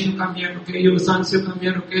 wife, you come here. Okay, you sons, you come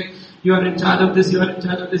here. Okay, you are in charge of this, you are in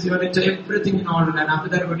charge of this, you are in charge of everything in order. And after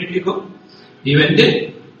that, where did he go? He went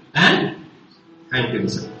in and hanged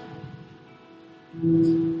himself.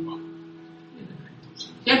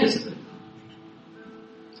 Yeah, discipline.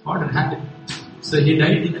 Order, habit. So he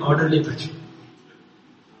died in orderly fashion.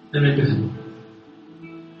 Then went to heaven.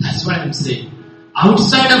 That's what I'm saying.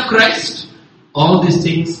 Outside of Christ, all these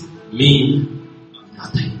things mean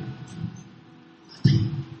nothing.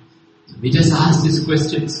 Nothing. So we just ask these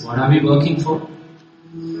questions. What are we working for?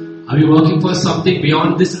 Are we working for something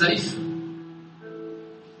beyond this life?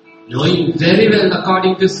 Knowing very well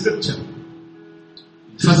according to scripture.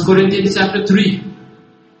 1 Corinthians chapter 3,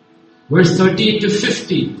 verse 13 to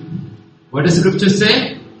 15. What does scripture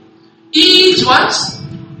say? Each one's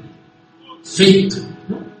faith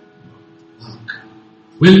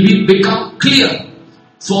will become clear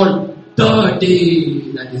for the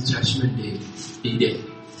day, that is judgment day, D-Day.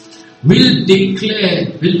 Will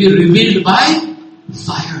be revealed by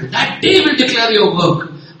fire. That day will declare your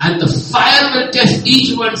work, and the fire will test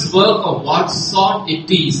each one's work of what sort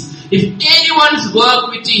it is. If anyone's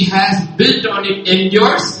work which he has built on it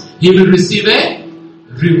endures, he will receive a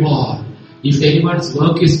reward. If anyone's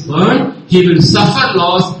work is burned, he will suffer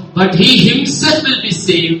loss, but he himself will be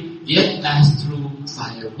saved, yet as through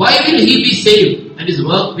fire. Why will he be saved and his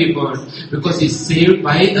work be burned? Because he is saved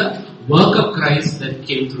by the work of Christ that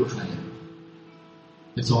came through fire.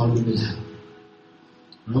 That's all we will have.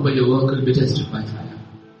 Remember, your work will be tested by fire.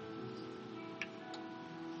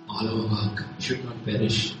 All our work should not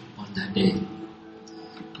perish on that day,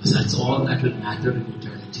 because that's all that will matter in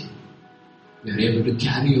eternity. We are able to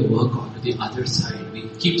carry your work on to the other side. We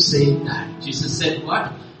keep saying that. Jesus said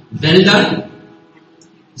what? Well done,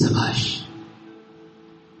 Sabash.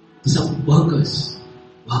 Some workers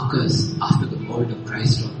after the word of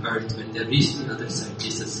Christ on earth, when they reach the other side,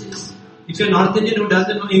 Jesus says, if you're North Indian who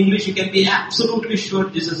doesn't know English, you can be absolutely sure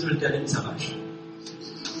Jesus will tell him Sabash.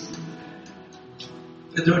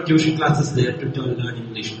 There are tuition classes there to learn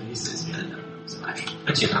English, but he says, well done, Sabash.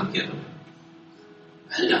 Achhe kaam kiya.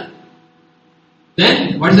 Well done.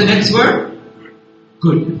 Then, what is the next word?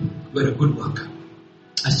 Good. You are a good worker.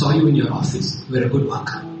 I saw you in your office. You are a good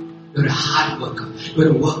worker. You are a hard worker. You are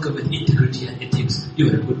a worker with integrity and ethics.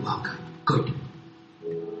 You are a good worker. Good.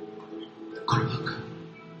 Good worker.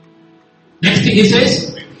 Next thing he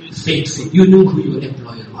says, faithful. You knew who your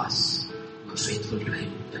employer was. You were faithful to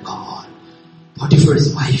him above all.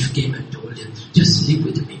 Potiphar's wife came and told him, just sleep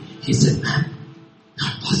with me. He said, man,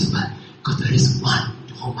 not possible. Because there is one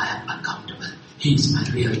to whom I am accountable. He is my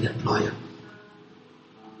real employer.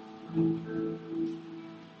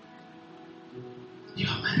 You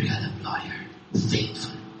are my real employer.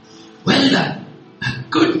 Faithful. Well done. A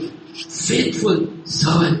good, faithful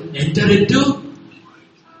servant. Enter into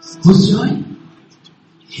whose joy?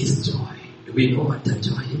 His joy. Do we know what that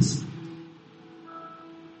joy is?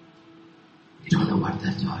 We don't know what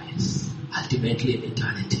that joy is. Ultimately in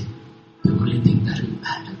eternity, the only thing that will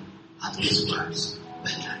matter are those words.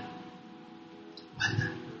 Well done. Well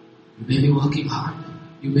done. You may be working hard.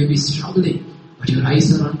 You may be struggling. But your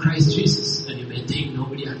eyes are on Christ Jesus. And you may think,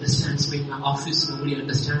 nobody understands me in my office. Nobody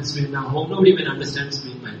understands me in my home. Nobody even understands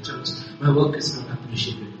me in my church. My work is not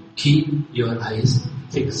appreciated. Keep your eyes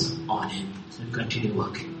fixed on Him. And continue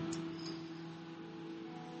working.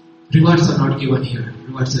 Rewards are not given here.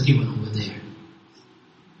 Rewards are given over there.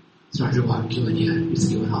 It's not reward given here. It's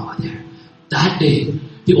given over there. That day,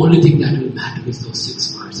 the only thing that will matter is those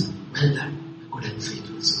 6 words. Well done, good and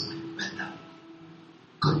faithful servant. Well done.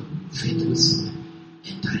 Good, faithful servant.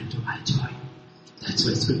 Enter into my joy. That's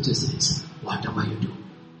why scripture says, whatever you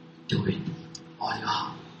do it. All your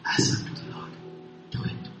heart as unto the Lord. Do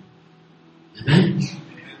it. Amen?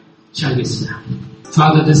 Shall we stand?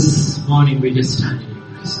 Father, this morning we just stand in your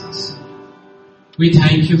presence. We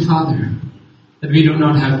thank you, Father, that we do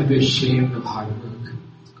not have to be ashamed of hard work,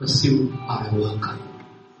 because you are a worker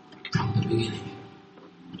from the beginning.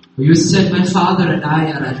 For you said, my Father and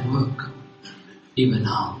I are at work. Even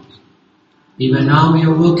now. Even now we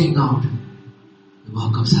are working out the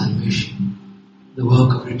work of salvation, the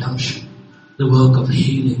work of redemption, the work of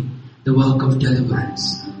healing, the work of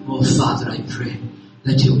deliverance. Oh Father, I pray,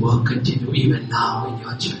 let your work continue even now in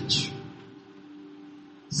your church.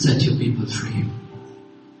 Set your people free.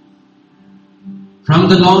 From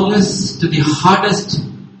the longest to the hardest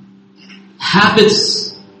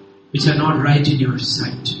habits which are not right in your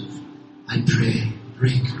sight, I pray,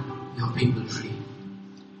 break your people free.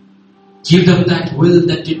 Give them that will,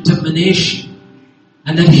 that determination,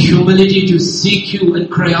 and that humility to seek you and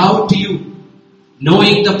cry out to you,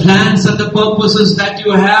 knowing the plans and the purposes that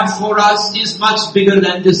you have for us is much bigger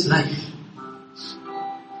than this life.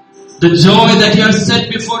 The joy that you have set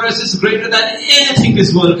before us is greater than anything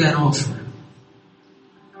this world can offer.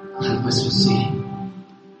 Help us to see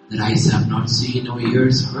that eyes have not seen, nor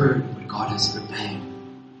ears heard what God has prepared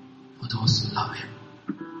for those who love Him.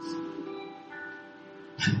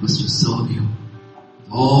 Help us to serve you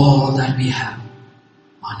with all that we have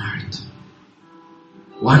on earth.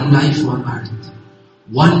 One life on earth.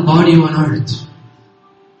 One body on earth.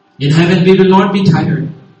 In heaven we will not be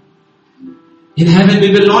tired. In heaven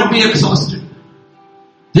we will not be exhausted.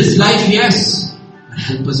 This life, yes, but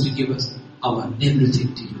help us to give us our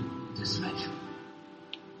everything to you in this life.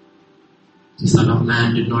 The Son of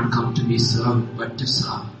Man did not come to be served, but to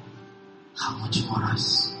serve. How much more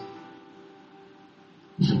us?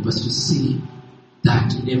 Help us to see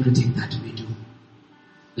that in everything that we do.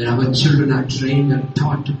 That our children are trained and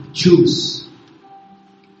taught to choose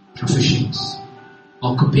professions,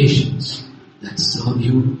 occupations that serve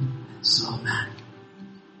you and serve man.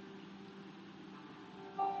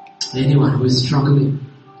 Anyone who is struggling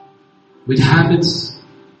with habits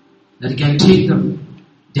that can take them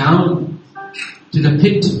down to the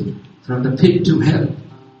pit, from the pit to hell,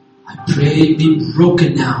 I pray be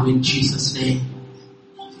broken now in Jesus' name.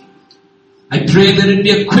 I pray that it be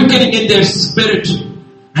a quickening in their spirit,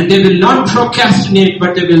 and they will not procrastinate,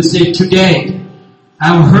 but they will say, today, I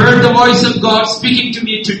have heard the voice of God speaking to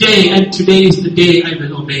me today, and today is the day I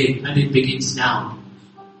will obey, and it begins now.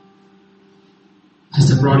 As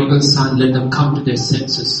the prodigal son, let them come to their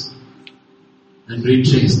senses and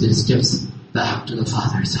retrace their steps back to the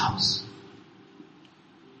Father's house.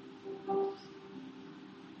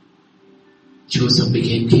 Joseph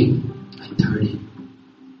became king at 30.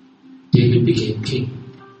 David became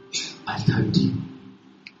king at 30.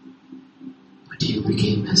 But you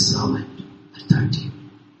became a servant at 30.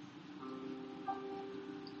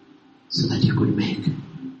 So that you could make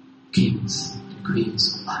kings and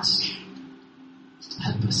queens of us.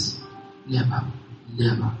 Help us never,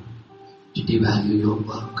 never to devalue your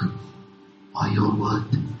work or your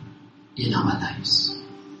worth in our lives.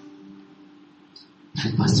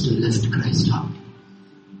 Help us to lift Christ up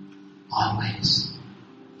always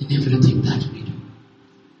in everything that we do,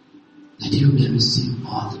 that you may receive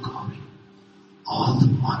all the glory, all the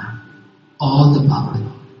honor, all the power,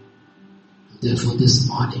 Lord. And therefore this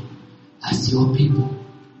morning, as your people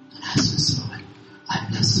and as your servant, I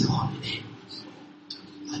bless your holy name.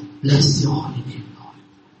 I bless your holy name, Lord.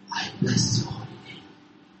 I bless your holy name.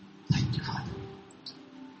 Thank you, Father.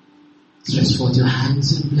 Stretch forth your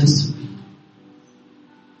hands and bless your people.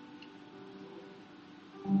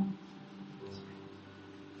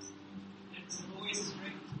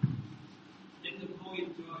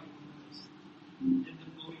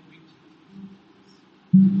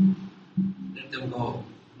 Let them go,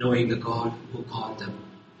 knowing the God who called them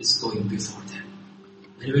is going before them.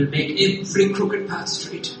 And He will make every crooked path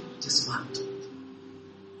straight this month.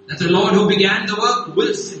 That the Lord who began the work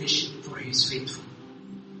will finish it, for He is faithful.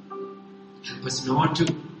 Help us not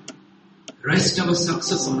to rest our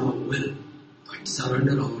success on our will, but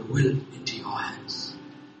surrender our will into your hands.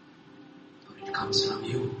 For it comes from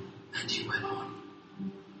you and you alone.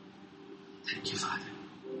 Thank you, Father.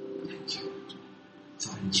 Thank you.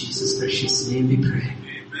 For in Jesus' precious name we pray.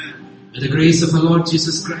 Amen. May the grace of our Lord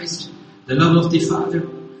Jesus Christ, the love of the Father,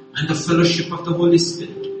 and the fellowship of the Holy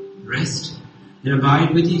Spirit rest and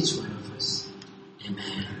abide with each one of us.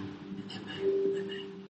 Amen.